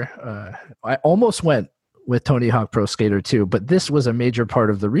composer here. I almost went with Tony Hawk Pro Skater 2, but this was a major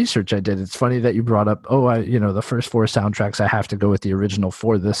part of the research I did. It's funny that you brought up, the first 4 soundtracks, I have to go with the original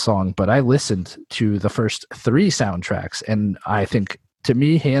for this song, but I listened to the first 3 soundtracks, and I think, to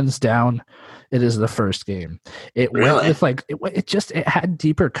me, hands down, it is the first game. It went with it had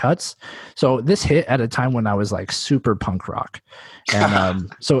deeper cuts. So this hit at a time when I was like super punk rock. And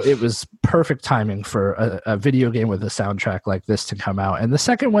so it was perfect timing for a video game with a soundtrack like this to come out. And the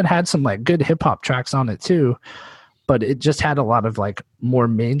second one had some like good hip hop tracks on it too, but it just had a lot of like more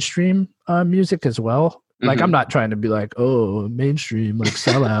mainstream music as well. Like I'm not trying to be like, oh, mainstream, like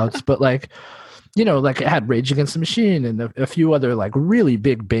sellouts, but like, like it had Rage Against the Machine and a few other like really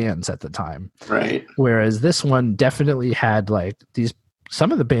big bands at the time. Right. Whereas this one definitely had like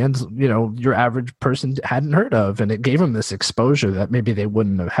some of the bands, your average person hadn't heard of, and it gave them this exposure that maybe they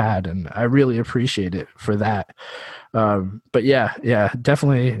wouldn't have had. And I really appreciate it for that. But yeah,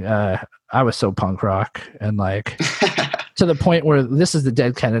 definitely. I was so punk rock and like to the point where this is the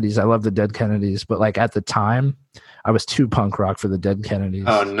Dead Kennedys. I love the Dead Kennedys, but like at the time, I was too punk rock for the Dead Kennedys.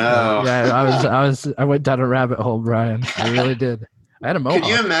 Oh no! I went down a rabbit hole, Brian. I really did. I had a mohawk. Could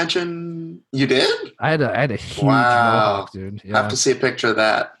you imagine? You did? I had a huge mohawk, dude. Yeah. I have to see a picture of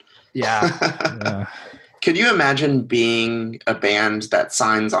that. Yeah. Could you imagine being a band that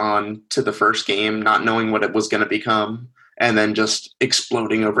signs on to the first game, not knowing what it was going to become, and then just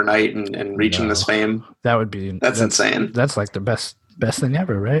exploding overnight and reaching this fame? That's insane. That's like the best thing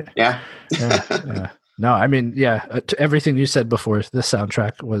ever, right? Yeah. Yeah. No, I mean, everything you said before, this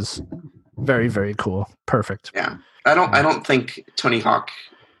soundtrack was very, very cool. Perfect. Yeah. I don't think Tony Hawk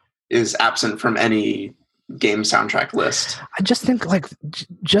is absent from any game soundtrack list. I just think like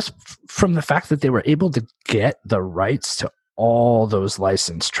just from the fact that they were able to get the rights to all those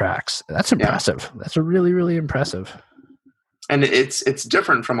licensed tracks, that's impressive. That's a really, really impressive. And it's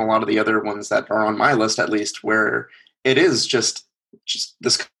different from a lot of the other ones that are on my list, at least, where it is just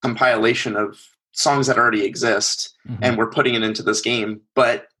this compilation of songs that already exist, and we're putting it into this game.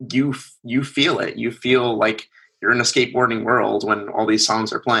 But you feel it. You feel like you're in a skateboarding world when all these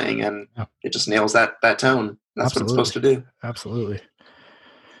songs are playing, and it just nails that tone. That's what it's supposed to do. Absolutely.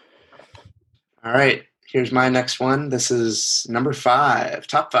 All right, here's my next one. This is number 5,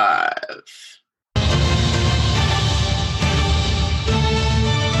 top 5.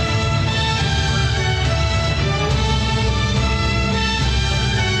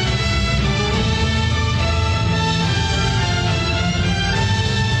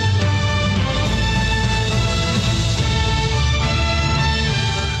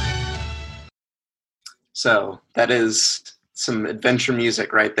 So that is some adventure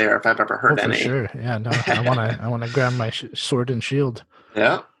music right there, if I've ever heard any. For sure. Yeah, no, I want to grab my sword and shield.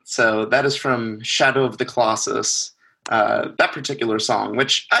 Yeah. So that is from Shadow of the Colossus. That particular song,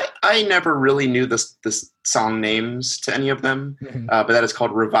 which I never really knew this song names to any of them, but that is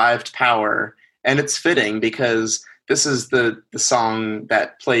called Revived Power. And it's fitting because this is the song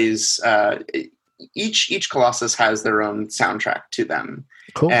that plays, each Colossus has their own soundtrack to them.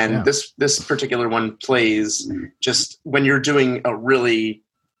 Cool. And this particular one plays just when you're doing a really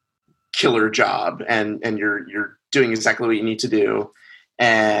killer job and you're doing exactly what you need to do.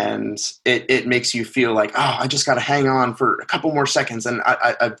 And it makes you feel like, oh, I just got to hang on for a couple more seconds, and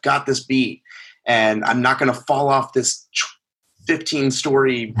I've got this beat, and I'm not going to fall off this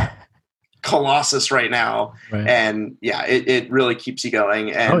 15-story Colossus right now. Right. And yeah, it really keeps you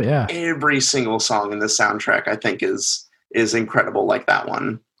going. And every single song in this soundtrack, I think, is incredible like that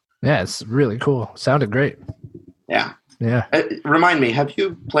one. Yeah, it's really cool. Sounded great. Yeah. Yeah. Remind me, have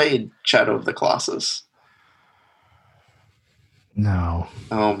you played Shadow of the Colossus? No.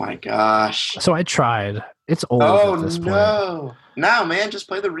 Oh my gosh. So I tried. It's old at this point. No, man, just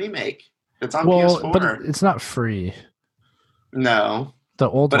play the remake. It's on PS4. But it's not free. No. The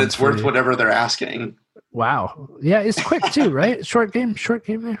old, but it's worth whatever they're asking. Wow. Yeah, it's quick too, right? Short game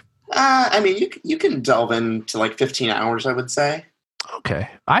there. I mean, you can delve into like 15 hours, I would say. Okay,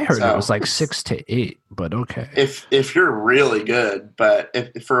 I heard it was like 6 to 8, but okay. If you're really good, but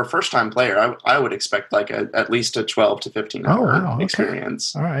if for a first time player, I would expect like at least a 12 to 15 hour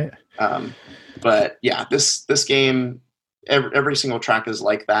experience. All right. But yeah, this game, every single track is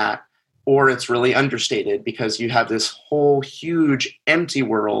like that, or it's really understated because you have this whole huge empty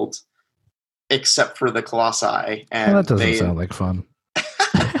world, except for the Colossi, and that doesn't sound like fun.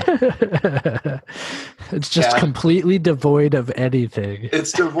 It's just completely devoid of anything.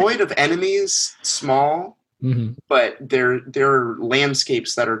 It's devoid of enemies, small, but there are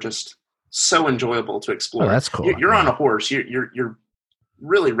landscapes that are just so enjoyable to explore. Oh, that's cool. You're on a horse. You're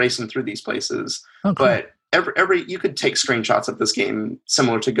really racing through these places. Oh, cool. But every you could take screenshots of this game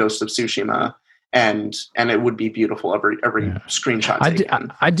similar to Ghost of Tsushima, and it would be beautiful every screenshot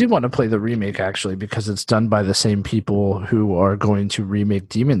taken. I do want to play the remake actually because it's done by the same people who are going to remake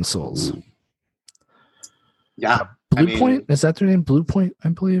Demon's Souls. Yeah. Point? Is that their name? Blue Point, I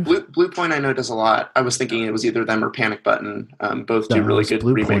believe. Blue Point I know does a lot. I was thinking it was either them or Panic Button. Both do really good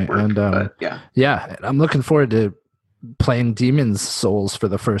remake work. And, but yeah, I'm looking forward to playing Demon's Souls for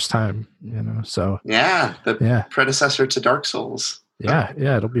the first time, so. Yeah, the predecessor to Dark Souls. Yeah,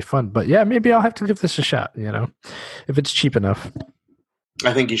 it'll be fun. But yeah, maybe I'll have to give this a shot, if it's cheap enough.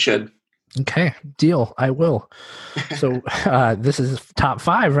 I think you should. Okay, deal. I will. So this is top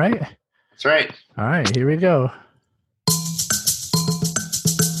 5, right? That's right. All right, here we go.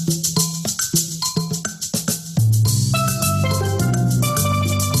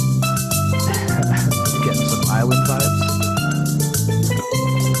 Getting some island vibes.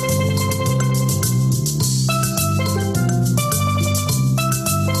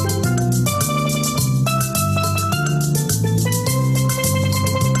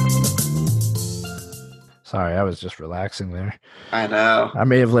 Sorry, I was just relaxing there. I know. I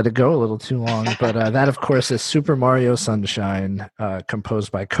may have let it go a little too long, but that, of course, is Super Mario Sunshine,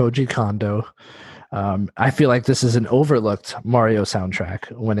 composed by Koji Kondo. I feel like this is an overlooked Mario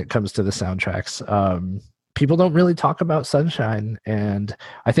soundtrack when it comes to the soundtracks. People don't really talk about Sunshine, and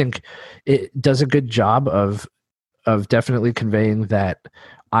I think it does a good job of definitely conveying that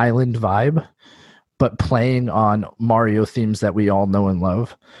island vibe, but playing on Mario themes that we all know and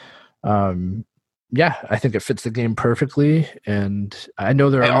love. yeah, I think it fits the game perfectly, and I know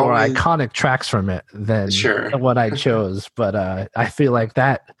there I are more always- iconic tracks from it than Sure. what I chose, but I feel like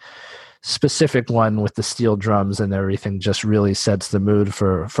that specific one with the steel drums and everything just really sets the mood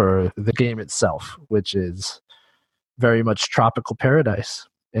for the game itself, which is very much tropical paradise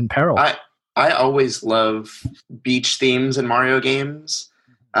in peril. I always love beach themes in Mario games.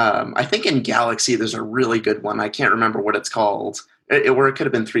 I think in Galaxy there's a really good one. I can't remember what it's called. Or it could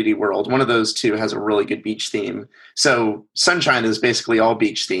have been 3D World. One of those two has a really good beach theme. So Sunshine is basically all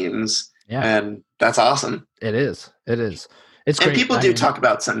beach themes, Yeah. and that's awesome. It is. It's And great. people I do mean, talk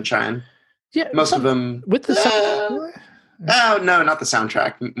about Sunshine. yeah, Most of them with the Oh no, not the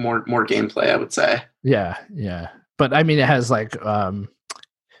soundtrack. More gameplay, I would say. yeah. But I mean, it has like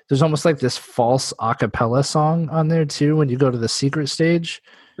there's almost like this false a cappella song on there too when you go to the secret stage,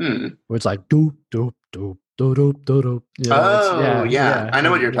 where it's like doop doop doop doop doop doop. You know, yeah. I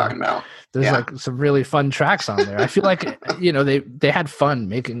know what you're yeah. talking about. There's Yeah. like some really fun tracks on there. I feel like they had fun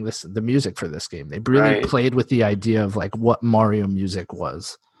making the music for this game. They really Right. played with the idea of like what Mario music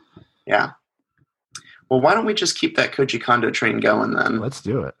was. Yeah. Well, why don't we just keep that Koji Kondo train going then? Let's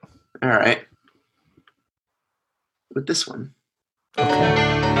do it. All right. With this one. Okay.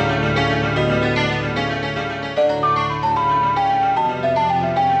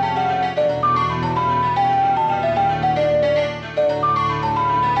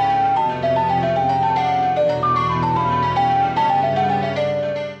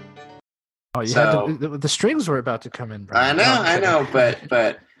 Oh, you had So- the strings were about to come in, Brian. I No, I'm know, kidding.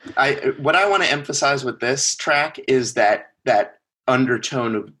 but what I want to emphasize with this track is that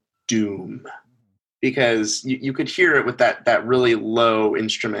undertone of doom, because you could hear it with that really low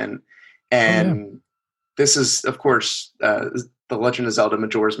instrument, and this is of course The Legend of Zelda: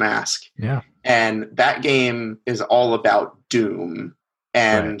 Majora's Mask, Yeah. and that game is all about doom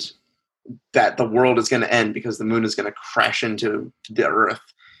and that the world is going to end because the moon is going to crash into the earth.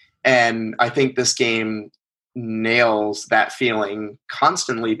 And I think this game nails that feeling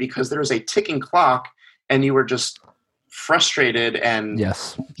constantly because there's a ticking clock and you were just frustrated and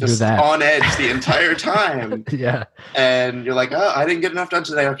Yes. You're just that. on edge the entire time. Yeah. And you're like, oh, I didn't get enough done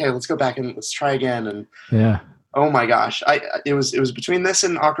today. Okay, let's go back and let's try again. And Yeah. oh my gosh, it was between this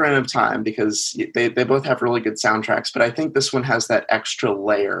and Ocarina of Time because they both have really good soundtracks, but I think this one has that extra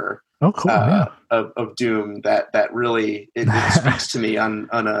layer Oh, cool. Yeah. of doom that really it speaks to me on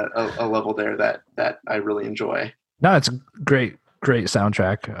a level there that I really enjoy. No, it's a great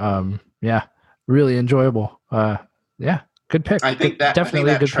soundtrack. Yeah. Really enjoyable. Yeah. Good pick. I think that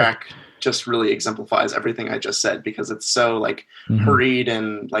definitely a good track just really exemplifies everything I just said because it's so like pick. Mhm. hurried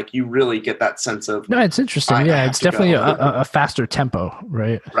and like you really get that sense of No, it's interesting. I Yeah, have it's to go. definitely a faster tempo,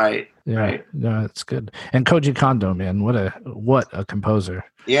 right? right. Yeah. Right. No, it's good. And Koji Kondo, man, what a composer.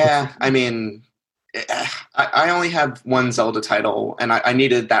 Yeah, I mean, I only have one Zelda title, and I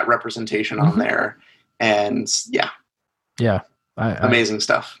needed that representation on Mhm. there, and yeah, Yeah. amazing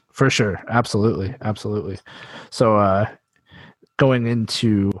stuff. For sure. Absolutely. So going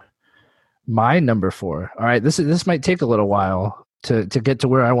into my number 4. All right, this might take a little while to get to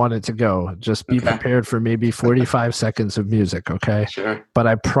where I want it to go. Just be Okay. prepared for maybe 45 seconds of music, okay? Sure. But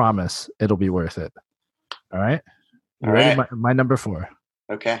I promise it'll be worth it. All right? You All ready? right. My number 4.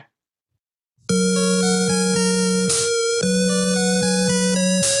 Okay.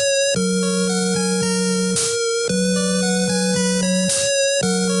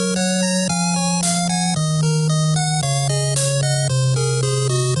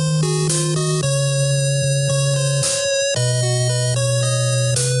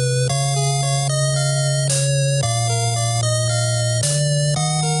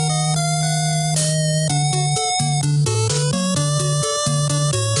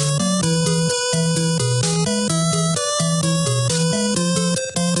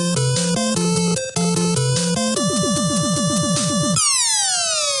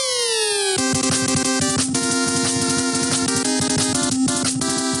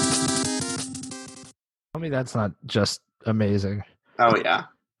 Tell me that's not just amazing. Oh yeah,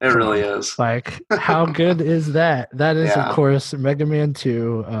 it really is. Like, how good is that? That is, Yeah. of course, Mega Man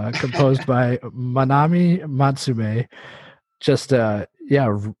 2, composed by Manami Matsume. Just,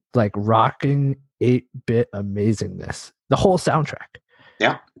 like rocking 8-bit amazingness. The whole soundtrack.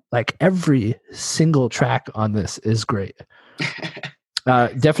 Yeah. Like, every single track on this is great.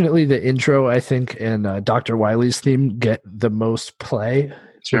 Definitely the intro, I think, and Dr. Wily's theme get the most play when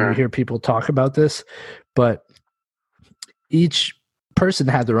Sure. you hear people talk about this, but each person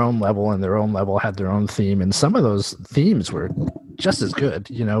had their own level and their own level had their own theme, and some of those themes were just as good,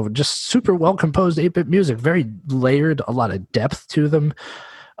 just super well composed 8-bit music, very layered, a lot of depth to them.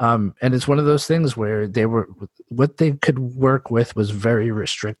 And it's one of those things where what they could work with was very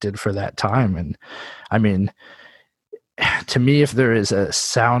restricted for that time. And I mean, to me, if there is a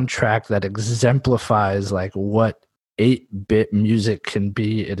soundtrack that exemplifies like what 8-bit music can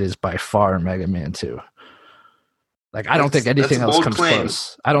be, it is by far Mega Man 2. Like, I don't think anything else comes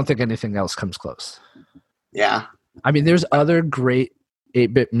close. I don't think anything else comes close. Yeah. I mean, there's other great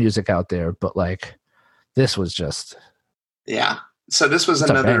 8-bit music out there, but like, this was just... Yeah. So this was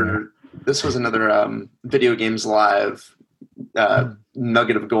another Video Games Live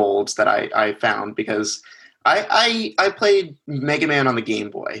nugget of gold that I found, because I played Mega Man on the Game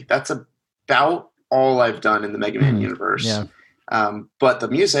Boy. That's about all I've done in the Mega Man universe. Yeah. But the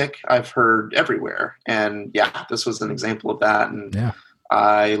music I've heard everywhere. And yeah, this was an example of that. And yeah,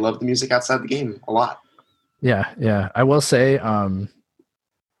 I love the music outside the game a lot. Yeah. Yeah. I will say,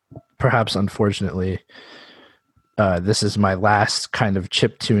 perhaps unfortunately, this is my last kind of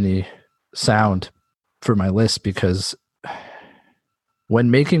chiptune sound for my list, because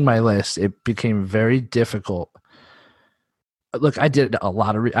when making my list, it became very difficult. Look, I did a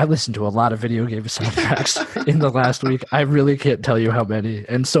lot of I listened to a lot of video game soundtracks in the last week. I really can't tell you how many,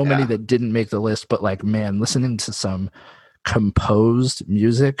 and so many that didn't make the list. But like, man, listening to some composed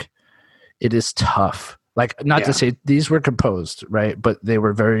music, it is tough. Like, not to say these were composed, right? But they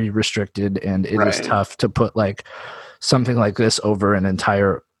were very restricted, and it is tough to put like something like this over an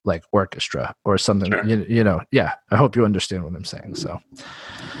entire like orchestra or something. Sure. You know, yeah. I hope you understand what I'm saying. So,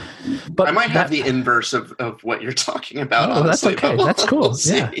 but I might have the inverse of what you're talking about. Oh, honestly, that's okay. That's cool.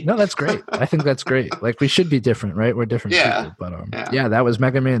 Yeah, no, that's great. I think that's great. Like, we should be different, right? We're different people. But yeah, that was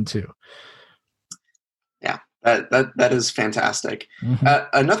Mega Man 2. Yeah. That is fantastic. Mm-hmm.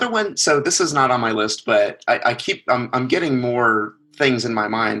 Another one. So this is not on my list, but I'm getting more things in my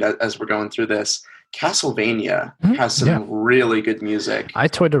mind as we're going through this. Castlevania has some really good music. I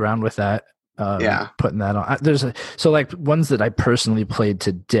toyed around with that. Putting that on. So like ones that I personally played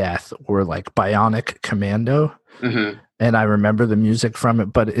to death were like Bionic Commando, and I remember the music from it,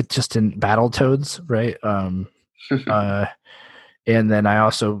 but it just in Battletoads, right? And then I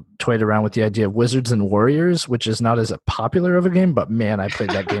also toyed around with the idea of Wizards and Warriors, which is not as popular of a game, but man, I played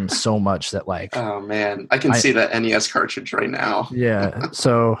that game so much that like... Oh man, I can see that NES cartridge right now. Yeah,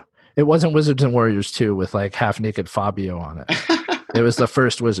 so it wasn't Wizards and Warriors 2 with like half-naked Fabio on it. It was the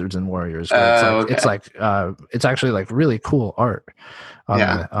first Wizards and Warriors. Where it's actually like really cool art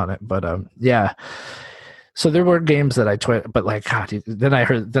on it. But yeah. So there were games that I toyed, but like, God, then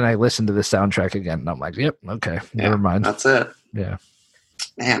I listened to the soundtrack again, and I'm like, yep, okay, never mind. That's it. Yeah.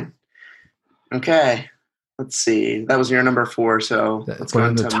 Man. Okay. Let's see. That was your number 4. So let's go go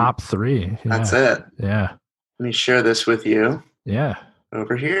into the top 3. Yeah. That's it. Yeah. Let me share this with you. Yeah.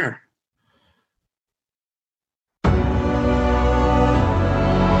 Over here.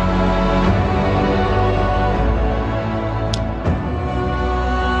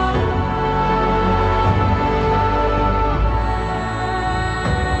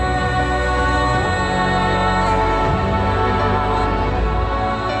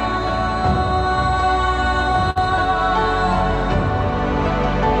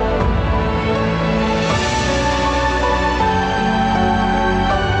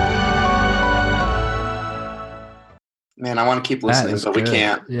 Man, I want to keep listening, but we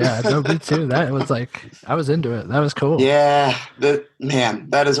can't. Yeah, no, me too. That was like, I was into it. That was cool. Yeah,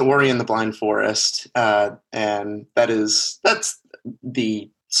 that is Ori and the Blind Forest, and that's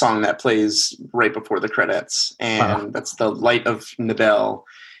the song that plays right before the credits, and that's the Light of Nibel,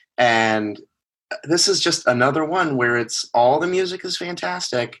 and this is just another one where it's all the music is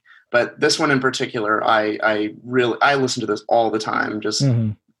fantastic, but this one in particular, I listen to this all the time, just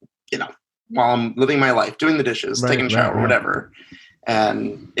while I'm living my life, doing the dishes, taking a shower, whatever.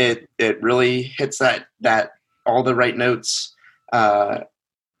 And it really hits that all the right notes.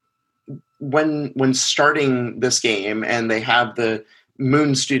 When starting this game, and they have the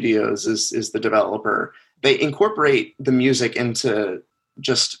Moon Studios is the developer, they incorporate the music into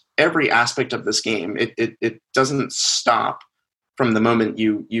just every aspect of this game. It doesn't stop from the moment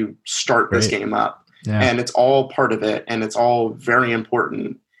you start this game up. Yeah. And it's all part of it, and it's all very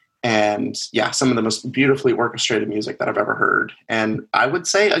important. And yeah, some of the most beautifully orchestrated music that I've ever heard. And I would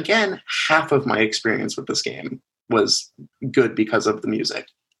say, again, half of my experience with this game was good because of the music.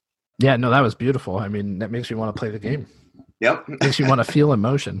 Yeah, no, that was beautiful. I mean, that makes you want to play the game. Yep. Makes you want to feel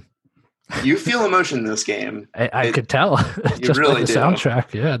emotion. You feel emotion in this game. I could tell. Just really by the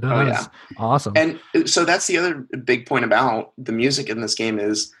soundtrack. Yeah, no, that's awesome. And so that's the other big point about the music in this game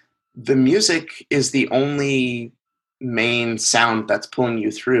is the music is the only main sound that's pulling you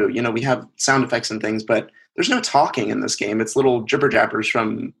through. We have sound effects and things, but there's no talking in this game. It's little jibber jabbers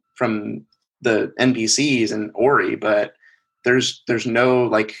from the NPCs and Ori, but there's no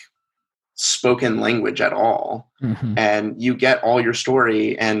like spoken language at all. Mm-hmm. And you get all your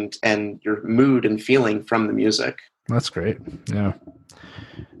story and your mood and feeling from the music. That's great. Yeah.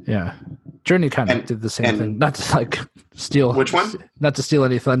 Yeah. Journey kind of did the same thing. Not to like steal which one? Not to steal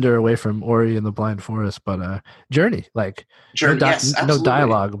any thunder away from Ori and the Blind Forest, but Journey, like yes, no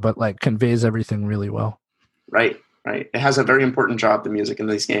dialogue, but like conveys everything really well. Right. It has a very important job, the music in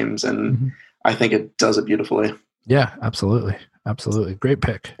these games, and I think it does it beautifully. Yeah, absolutely. Great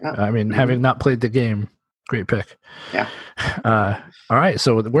pick. Yeah. I mean, having not played the game, great pick. Yeah. All right,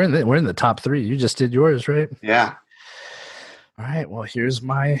 so we're in the top 3. You just did yours, right? Yeah. All right, well, here's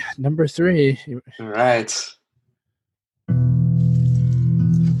my number 3. All right.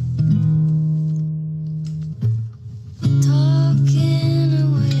 Talking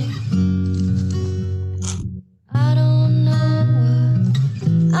away. I don't know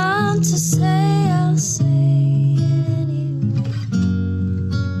what I'm to say. I'll say anyway.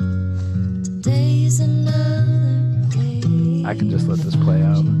 Today's another day. I can just let this play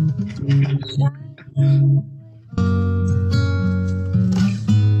out.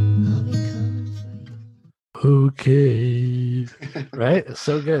 Okay. Right?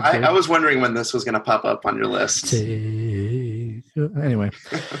 So good. I was wondering when this was going to pop up on your list. Anyway.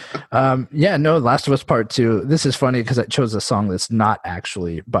 Last of Us Part 2. This is funny because I chose a song that's not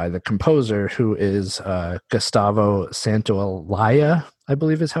actually by the composer, who is Gustavo Santaolalla, I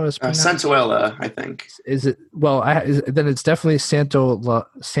believe is how it's pronounced. Santaolalla, I think. Is it? Well, then it's definitely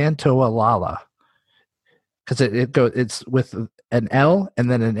Santaolalla. Because it's with an L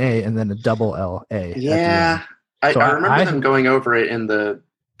and then an A and then a double L-A. Yeah. I remember them going over it in the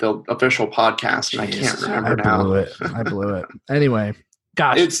official podcast, and I can't remember now. I blew it. Anyway,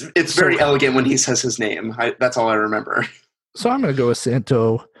 gosh. It's very elegant when he says his name. That's all I remember. So I'm going to go with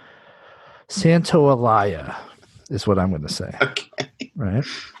Santaolalla is what I'm going to say. Okay. Right?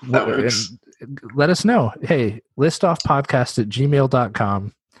 That works. Let us know. Hey,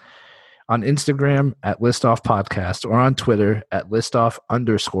 listoffpodcast@gmail.com. On Instagram at listoffpodcast, or on Twitter at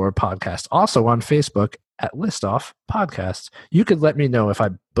listoff_podcast. Also on Facebook at listoffpodcast. You could let me know if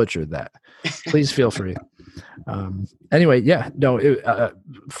I butchered that. Please feel free. First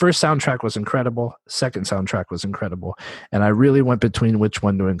soundtrack was incredible. Second soundtrack was incredible. And I really went between which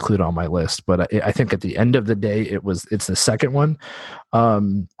one to include on my list. But I think at the end of the day, it's the second one.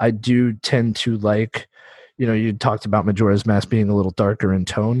 I do tend to like... you talked about Majora's Mask being a little darker in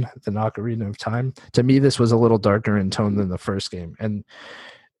tone than Ocarina of Time. To me, this was a little darker in tone than the first game. And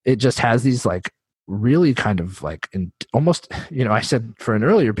it just has these like really kind of like almost, I said for an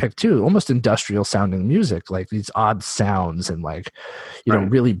earlier pick too, almost industrial sounding music, like these odd sounds and like,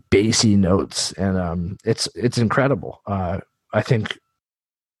 really bassy notes. And it's incredible. I think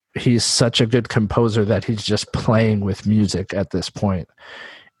he's such a good composer that he's just playing with music at this point.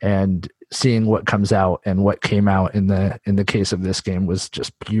 And seeing what comes out and what came out in the case of this game was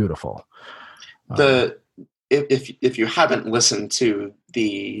just beautiful. If you haven't listened to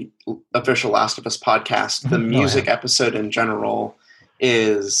the official Last of Us podcast, the music episode in general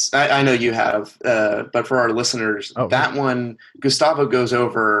is, I know you have, but for our listeners, that one, Gustavo goes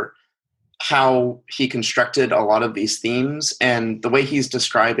over how he constructed a lot of these themes, and the way he's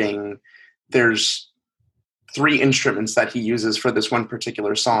describing, there's 3 instruments that he uses for this one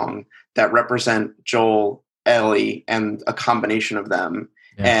particular song that represent Joel, Ellie, and a combination of them.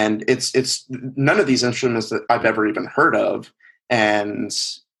 Yeah. And it's none of these instruments that I've ever even heard of. And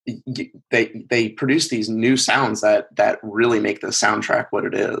they produce these new sounds that really make the soundtrack what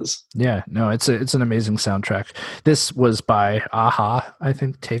it is. Yeah, no, it's an amazing soundtrack. This was by Aha, I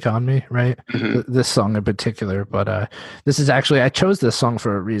think, Take On Me, right? Mm-hmm. This song in particular, but this is actually, I chose this song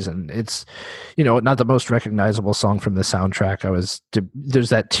for a reason. It's, not the most recognizable song from the soundtrack. There's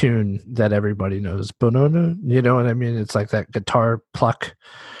that tune that everybody knows, Bonono, you know what I mean? It's like that guitar pluck.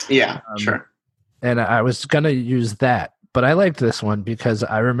 Yeah, sure. And I was gonna use that, but I liked this one because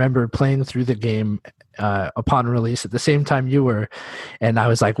I remember playing through the game upon release at the same time you were, and I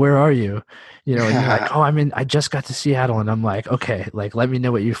was like, "Where are you?" And you're like, "Oh, I just got to Seattle," and I'm like, "Okay, like let me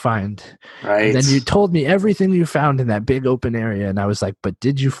know what you find." Right. And then you told me everything you found in that big open area, and I was like, "But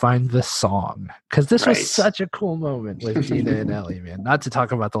did you find the song?" Because this was such a cool moment with Dina and Ellie, man. Not to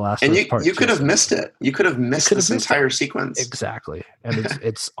talk about the last. And you could have missed it. You could have missed this entire sequence. Exactly, and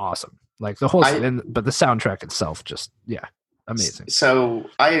it's awesome. Like the whole thing, but the soundtrack itself, just amazing. So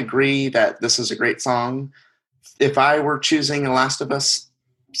I agree that this is a great song. If I were choosing a Last of Us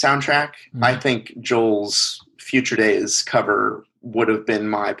soundtrack, I think Joel's Future Days cover would have been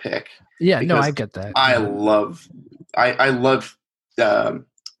my pick. Yeah, no, because I get that. I Yeah. love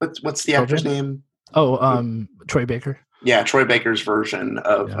what's the actor's name? Oh, Troy Baker. Yeah, Troy Baker's version Yeah.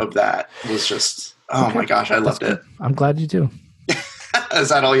 of that was just Okay. my gosh, I That's loved good. it. I'm glad you do. Is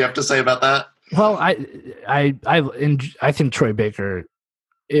that all you have to say about that? Well, I think Troy Baker.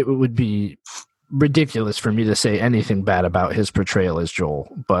 It would be ridiculous for me to say anything bad about his portrayal as Joel,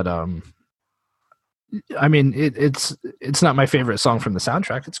 but I mean, it's not my favorite song from the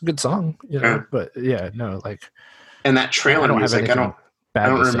soundtrack. It's a good song, you know. Yeah. But yeah, no, like And that trailer don't have music, I anything don't bad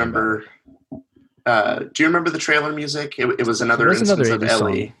to say about remember. Do you remember the trailer music? It was another It was instance another of 80s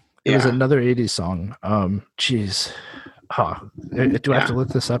Ellie. song. It was another 80s song. Jeez. Do I have to look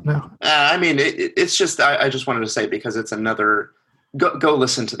this up now? I mean, it's just I just wanted to say because it's another. Go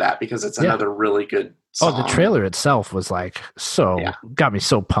listen to that because it's another really good song. Oh, the trailer itself was like got me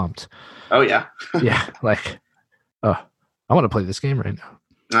so pumped. Oh yeah. Yeah, like I want to play this game right now.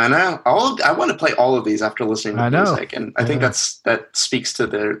 I know. I want to play all of these after listening to I know. music, and I think that speaks to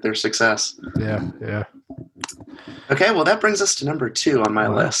their success. Yeah. Okay, well that brings us to number 2 on my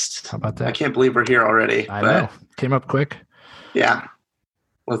list. How about that? I can't believe we're here already. I know. Came up quick. Yeah.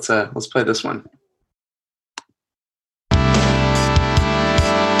 Let's play this one.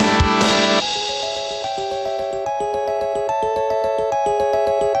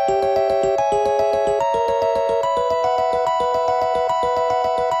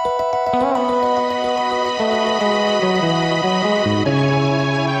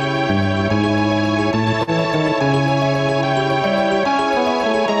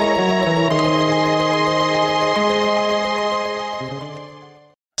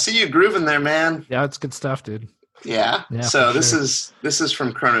 See you grooving there, man. Yeah, it's good stuff, dude. Yeah. Yeah, So for this sure. is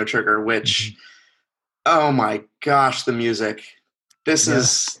from Chrono Trigger, which oh my gosh, the music. This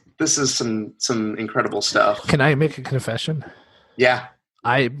is some incredible stuff. Can I make a confession? Yeah.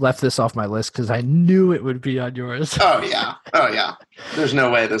 I left this off my list because I knew it would be on yours. Oh yeah. There's no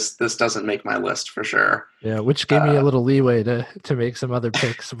way this doesn't make my list for sure. Yeah, which gave me a little leeway to make some other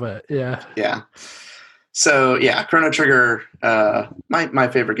picks, but yeah. Yeah. So yeah, Chrono Trigger, my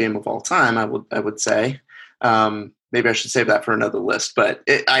favorite game of all time. I would say. Maybe I should save that for another list. But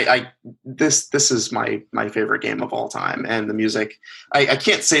this is my favorite game of all time, and the music. I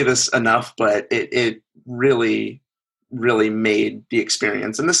can't say this enough, but it really made the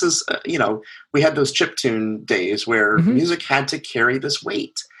experience. And this is we had those chiptune days where music had to carry this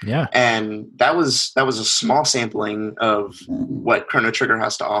weight. Yeah. And that was a small sampling of what Chrono Trigger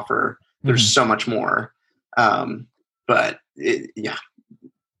has to offer. There's so much more. But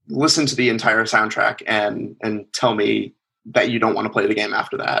listen to the entire soundtrack and tell me that you don't want to play the game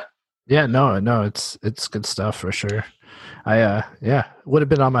after that. Yeah, no, it's good stuff for sure. I would have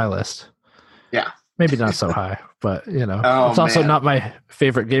been on my list. Yeah. Maybe not so high, but Oh, it's also man. not my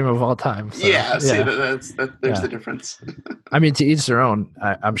favorite game of all time. So, Yeah, see, there's the difference. I mean, to each their own.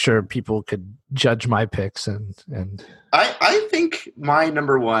 I'm sure people could judge my picks and I think my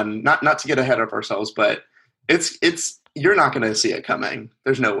number one, not to get ahead of ourselves, but it's you're not going to see it coming.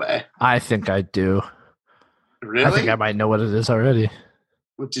 There's no way. I think I do. Really? I think I might know what it is already.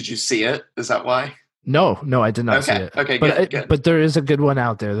 Did you see it? Is that why? No, I did not see Okay, it. okay, but good. But there is a good one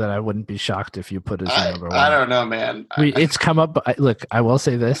out there that I wouldn't be shocked if you put as your number one. I don't know, man. It's come up. Look, I will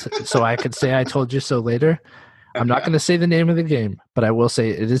say this, so I could say I told you so later. I'm not going to say the name of the game, but I will say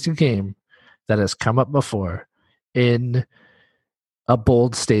it is a game that has come up before in a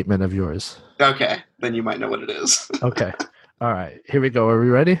bold statement of yours. Okay, then you might know what it is. Okay. All right. Here we go. Are we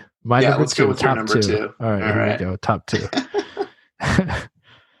ready? My Yeah, number let's go two, with your top number two. two. All right. All Here right. we go. Top 2.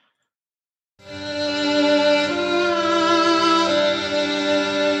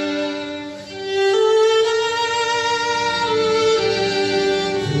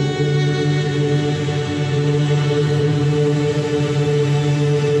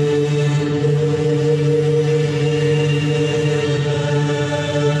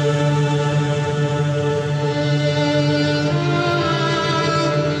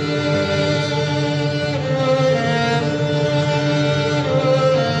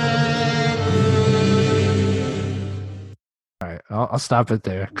 I'll stop it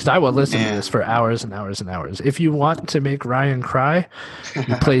there because I will listen to this for hours and hours and hours. If you want to make Ryan cry,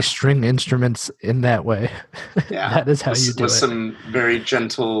 you play string instruments in that way. Yeah, that is how you do with it. some very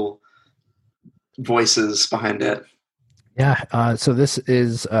gentle voices behind it. Yeah. So this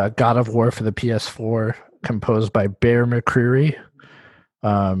is God of War for the PS4, composed by Bear McCreary.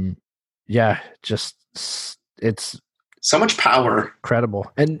 Just it's so much power,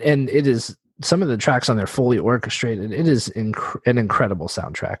 incredible, and it is some of the tracks on there fully orchestrated. It is an incredible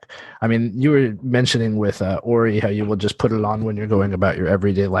soundtrack. I mean, you were mentioning with Ori how you will just put it on when you're going about your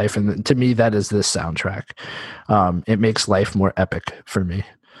everyday life, and to me, that is this soundtrack. It makes life more epic for me.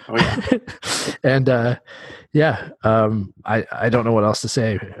 Oh yeah. And I don't know what else to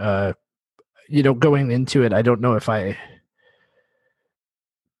say. Going into it, I don't know if I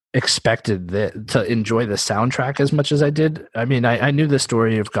expected to enjoy the soundtrack as much as I did. I mean, I knew the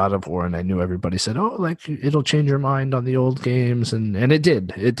story of God of War, and I knew everybody said, "Oh, like it'll change your mind on the old games," and it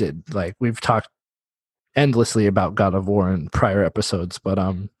did. It did. Like we've talked endlessly about God of War in prior episodes, but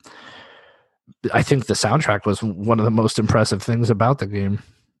I think the soundtrack was one of the most impressive things about the game,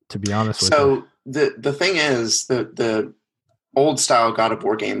 to be honest with you. So the thing is, the old style God of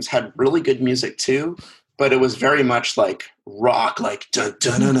War games had really good music too, but it was very much like rock, like dun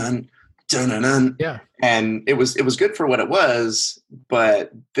dun dun dun dun dun dun. Yeah. And it was good for what it was,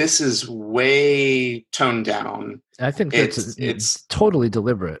 but this is way toned down. I think it's totally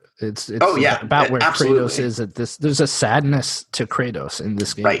deliberate. It's about where absolutely. Kratos is at this. There's a sadness to Kratos in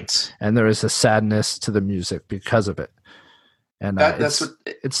this game, Right. and there is a sadness to the music because of it. And it's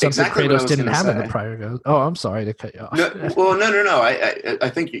something exactly what I Kratos was didn't gonna have in say. the prior goes. Oh, I'm sorry to cut you off. No.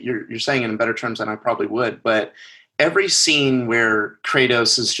 I think you're saying it in better terms than I probably would. But every scene where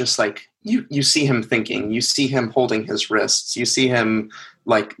Kratos is just like you see him thinking, you see him holding his wrists, you see him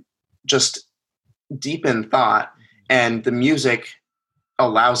like just deep in thought, and the music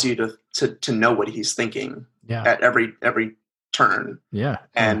allows you to know what he's thinking at every turn. Yeah,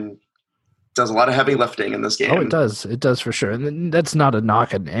 and does a lot of heavy lifting in this game. Oh, it does for sure. And that's not a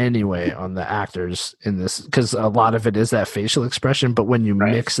knock in any way on the actors in this, because a lot of it is that facial expression. But when you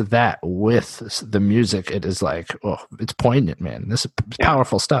mix that with the music, it is like, oh, it's poignant, man. This is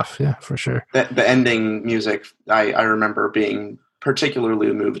powerful stuff. Yeah, for sure. The ending music, I remember being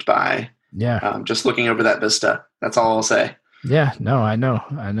particularly moved by. Yeah. Just looking over that vista. That's all I'll say. Yeah, no, I know,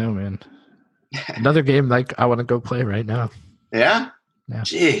 man. Another game like I want to go play right now. Yeah. Yeah.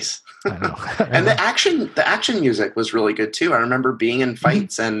 Jeez. I know. And the action music was really good too. I remember being in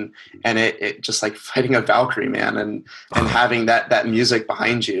fights and it just like fighting a Valkyrie, man, and having that music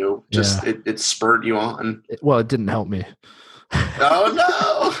behind you, just it spurred you on. Well, it didn't help me. Oh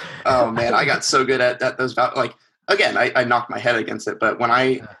no! Oh man, I got so good at those. Like again, I knocked my head against it, but when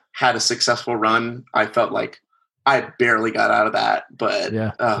I had a successful run, I felt like I barely got out of that. But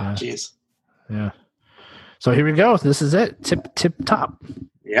jeez. Yeah. So here we go. This is it. Tip top.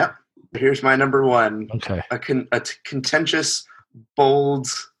 Yep. Here's my number one. Okay. A contentious, bold,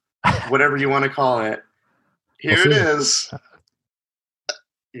 whatever you want to call it. Here it is.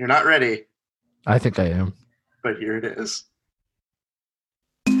 You're not ready. I think I am. But here it is.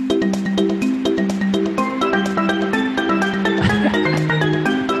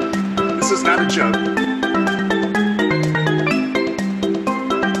 This is not a joke.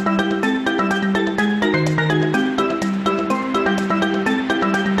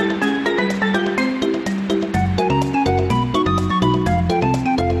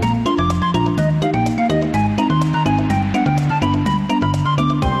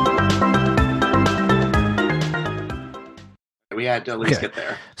 We had to at least get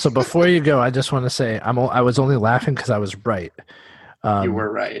there. So before you go, I just want to say I was only laughing because I was right. You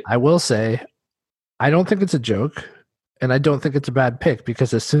were right. I will say, I don't think it's a joke, and I don't think it's a bad pick,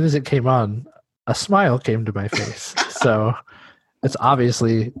 because as soon as it came on, a smile came to my face. So it's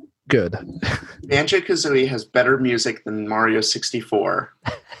obviously good. Banjo-Kazooie has better music than Mario 64.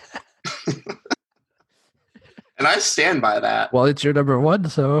 And I stand by that. Well, it's your number one,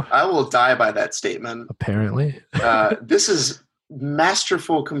 so I will die by that statement. Apparently. This is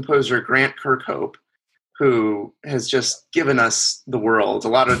masterful composer Grant Kirkhope, who has just given us the world. A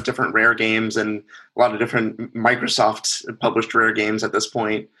lot of different Rare games and a lot of different Microsoft-published Rare games at this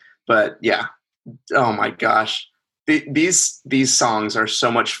point. But yeah, oh my gosh. These songs are so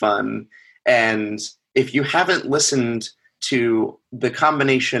much fun. And if you haven't listened to the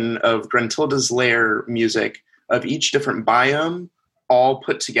combination of Gruntilda's Lair music of each different biome all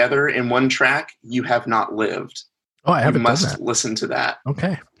put together in one track, you have not lived. Oh, I haven't done that. You must listen to that.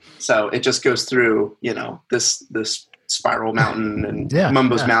 Okay. So it just goes through, this Spiral Mountain and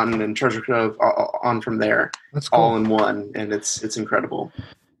Mumbo's Mountain and Treasure Cove on from there. That's cool. All in one, and it's incredible.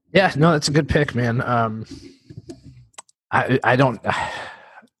 Yeah, no, that's a good pick, man. I don't.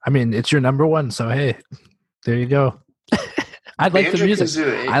 I mean, it's your number one, so hey, there you go. I like the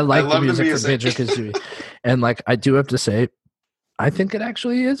music. I like the music for Banjo-Kazooie. And like, I do have to say, I think it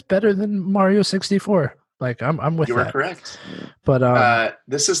actually is better than Mario 64. Like, I'm with that. You are correct. But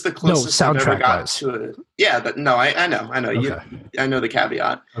this is the closest I've ever got to it. Yeah, but no, I know. Okay. I know the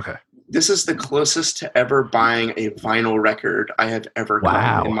caveat. Okay. This is the closest to ever buying a vinyl record I have ever Wow.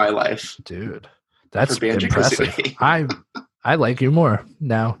 gotten in my life. Dude, that's For impressive. Banjo-Kazooie. I like you more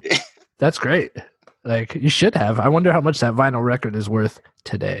now. That's great. Like, you should have. I wonder how much that vinyl record is worth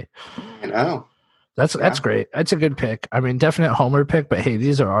today. I know. That's great. That's a good pick. I mean, definite homer pick, but hey,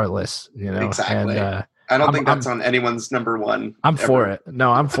 these are our lists, Exactly. And I don't I'm- think that's on anyone's number one. I'm ever. for it.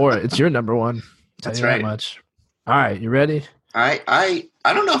 No, I'm for it. It's your number one. Tell That's you right. That much. All right, you ready? I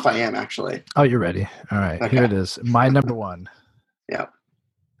don't know if I am actually. Oh, you're ready. All right, Okay. here it is. My number one. Yeah.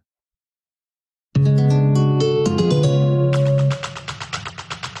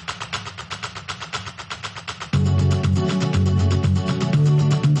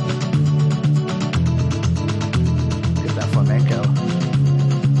 Get that flamenco.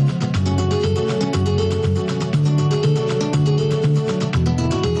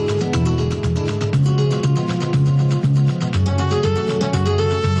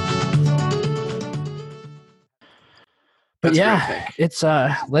 But That's a yeah, great pick. it's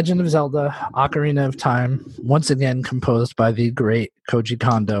Legend of Zelda: Ocarina of Time, once again composed by the great Koji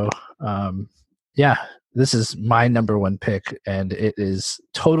Kondo. Yeah, this is my number one pick, and it is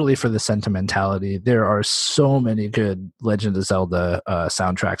totally for the sentimentality. There are so many good Legend of Zelda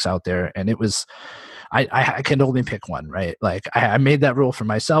soundtracks out there, and it was. I can only pick one, right? Like I made that rule for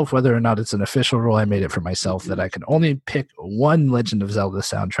myself, whether or not it's an official rule. I made it for myself that I can only pick one Legend of Zelda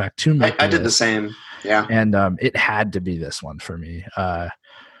soundtrack to make. I did the list. same. Yeah. And it had to be this one for me. I'm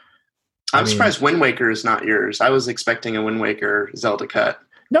mean- surprised Wind Waker is not yours. I was expecting a Wind Waker Zelda cut.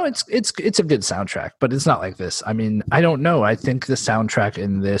 No, it's a good soundtrack, but it's not like this. I mean, I don't know. I think the soundtrack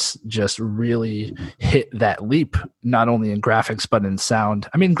in this just really hit that leap, not only in graphics but in sound.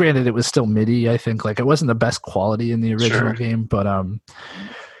 I mean, granted, it was still MIDI. I think like it wasn't the best quality in the original Sure. game, but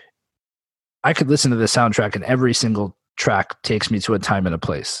I could listen to the soundtrack, and every single track takes me to a time and a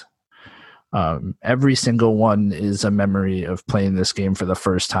place. Every single one is a memory of playing this game for the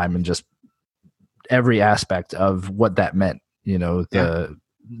first time, and just every aspect of what that meant.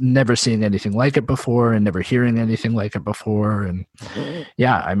 Never seeing anything like it before and never hearing anything like it before. And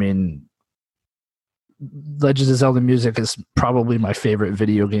yeah, I mean, Legends of Zelda music is probably my favorite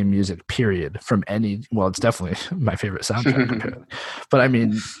video game music, period. It's definitely my favorite soundtrack. Period. But I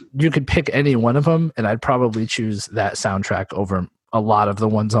mean, you could pick any one of them, and I'd probably choose that soundtrack over a lot of the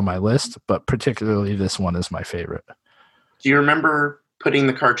ones on my list, but particularly this one is my favorite. Do you remember putting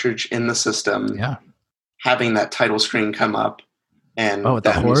the cartridge in the system, Yeah. having that title screen come up, and Oh, with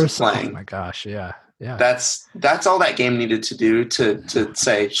the that music horse? Oh playing? my gosh, yeah. Yeah. That's all that game needed to do to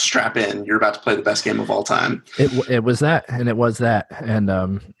say, strap in, you're about to play the best game of all time. It was that, and it was that,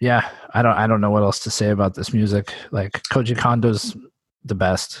 and yeah, I don't know what else to say about this music. Like Koji Kondo's the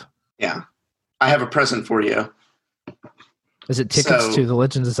best. Yeah. I have a present for you. Is it tickets So- to the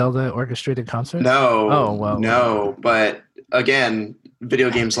Legends of Zelda orchestrated concert? No. Oh, well. No, but again,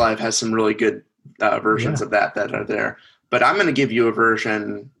 Video Games Live has some really good versions Yeah. of that are there. But I'm going to give you a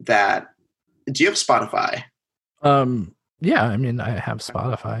version that. Do you have Spotify? Yeah, I mean, I have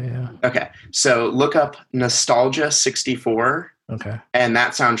Spotify. Yeah. Okay, so look up Nostalgia 64, Okay. and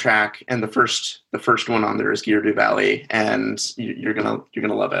that soundtrack, and the first one on there is Gerudo Valley, and you're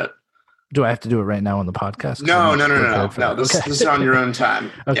gonna love it. Do I have to do it right now on the podcast? 'Cause No. I'm not prepared for that. This is on your own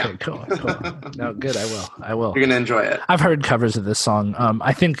time. Okay, Yeah. cool. No, good. I will. You're gonna enjoy it. I've heard covers of this song.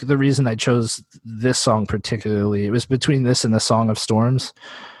 I think the reason I chose this song particularly, it was between this and the Song of Storms,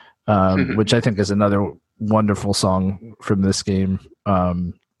 which I think is another wonderful song from this game.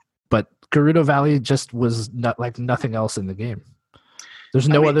 But Gerudo Valley just was not like nothing else in the game. There's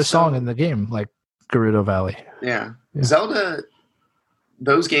no other song in the game like Gerudo Valley. Yeah. Yeah. Zelda,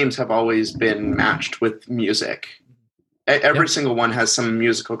 those games have always been matched with music. Every single one has some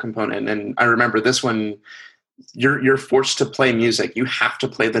musical component, and I remember this one. You're forced to play music. You have to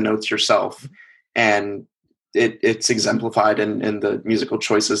play the notes yourself, and it's exemplified in the musical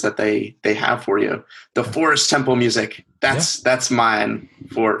choices that they have for you. The Forest Temple music, that's mine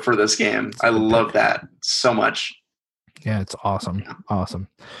for this game. I love that so much. Yeah, it's awesome. Awesome.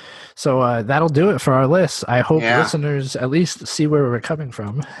 So that'll do it for our list. I hope listeners at least see where we're coming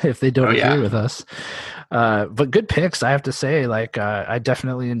from if they don't agree with us. But good picks, I have to say. Like, I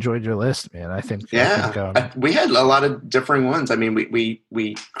definitely enjoyed your list, man. I think we had a lot of differing ones. I mean,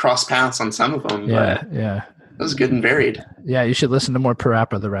 we crossed paths on some of them. Yeah, but yeah. It was good and varied. Yeah, you should listen to more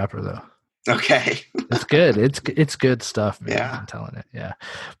Parappa the Rapper, though. Okay. It's good. It's good stuff, man. Yeah. I'm telling it. Yeah.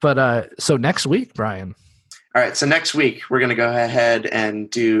 But so next week, Brian. All right. So next week, we're going to go ahead and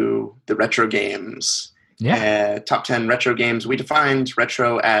do the retro games. Yeah. Top 10 retro games. We defined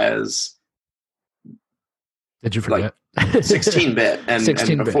retro as... Did you forget? 16-bit and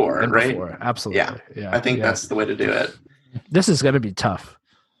 16-bit before, and right? before. Absolutely. Yeah. I think that's the way to do it. This is going to be tough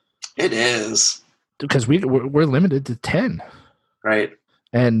It is. because we're limited to 10. Right.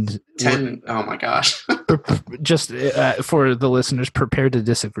 And 10. Oh my gosh. just for the listeners, prepare to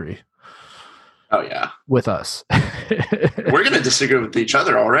disagree Oh yeah. with us. We're going to disagree with each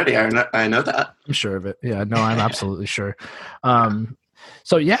other already. I know that. I'm sure of it. Yeah, no, I'm absolutely sure.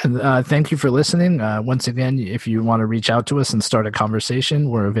 So thank you for listening. Once again, if you want to reach out to us and start a conversation,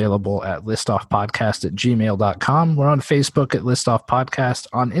 we're available at listoffpodcast@gmail.com. We're on Facebook at Listoff Podcast,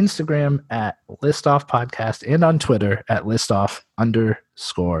 on Instagram at Listoff Podcast, and on Twitter at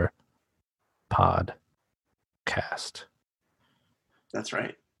Listoff_podcast. That's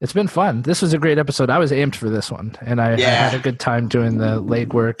right. It's been fun. This was a great episode. I was amped for this one, and I had a good time doing the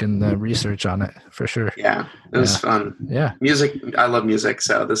legwork and the research on it for sure. Yeah, it was fun. Yeah, music. I love music,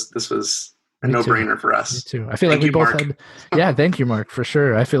 so this was a no-brainer for us. Me too. I feel like we both had. Yeah, thank you, Mark, for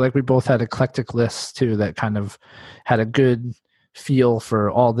sure. I feel like we both had eclectic lists too that kind of had a good feel for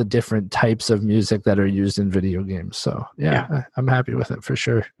all the different types of music that are used in video games. So I'm happy with it for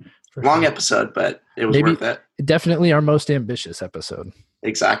sure. Long episode, but it was worth it. Definitely our most ambitious episode.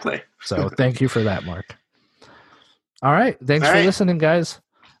 Exactly. So thank you for that, Mark. All right. Thanks for listening, guys.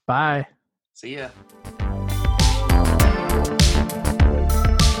 Bye. See ya.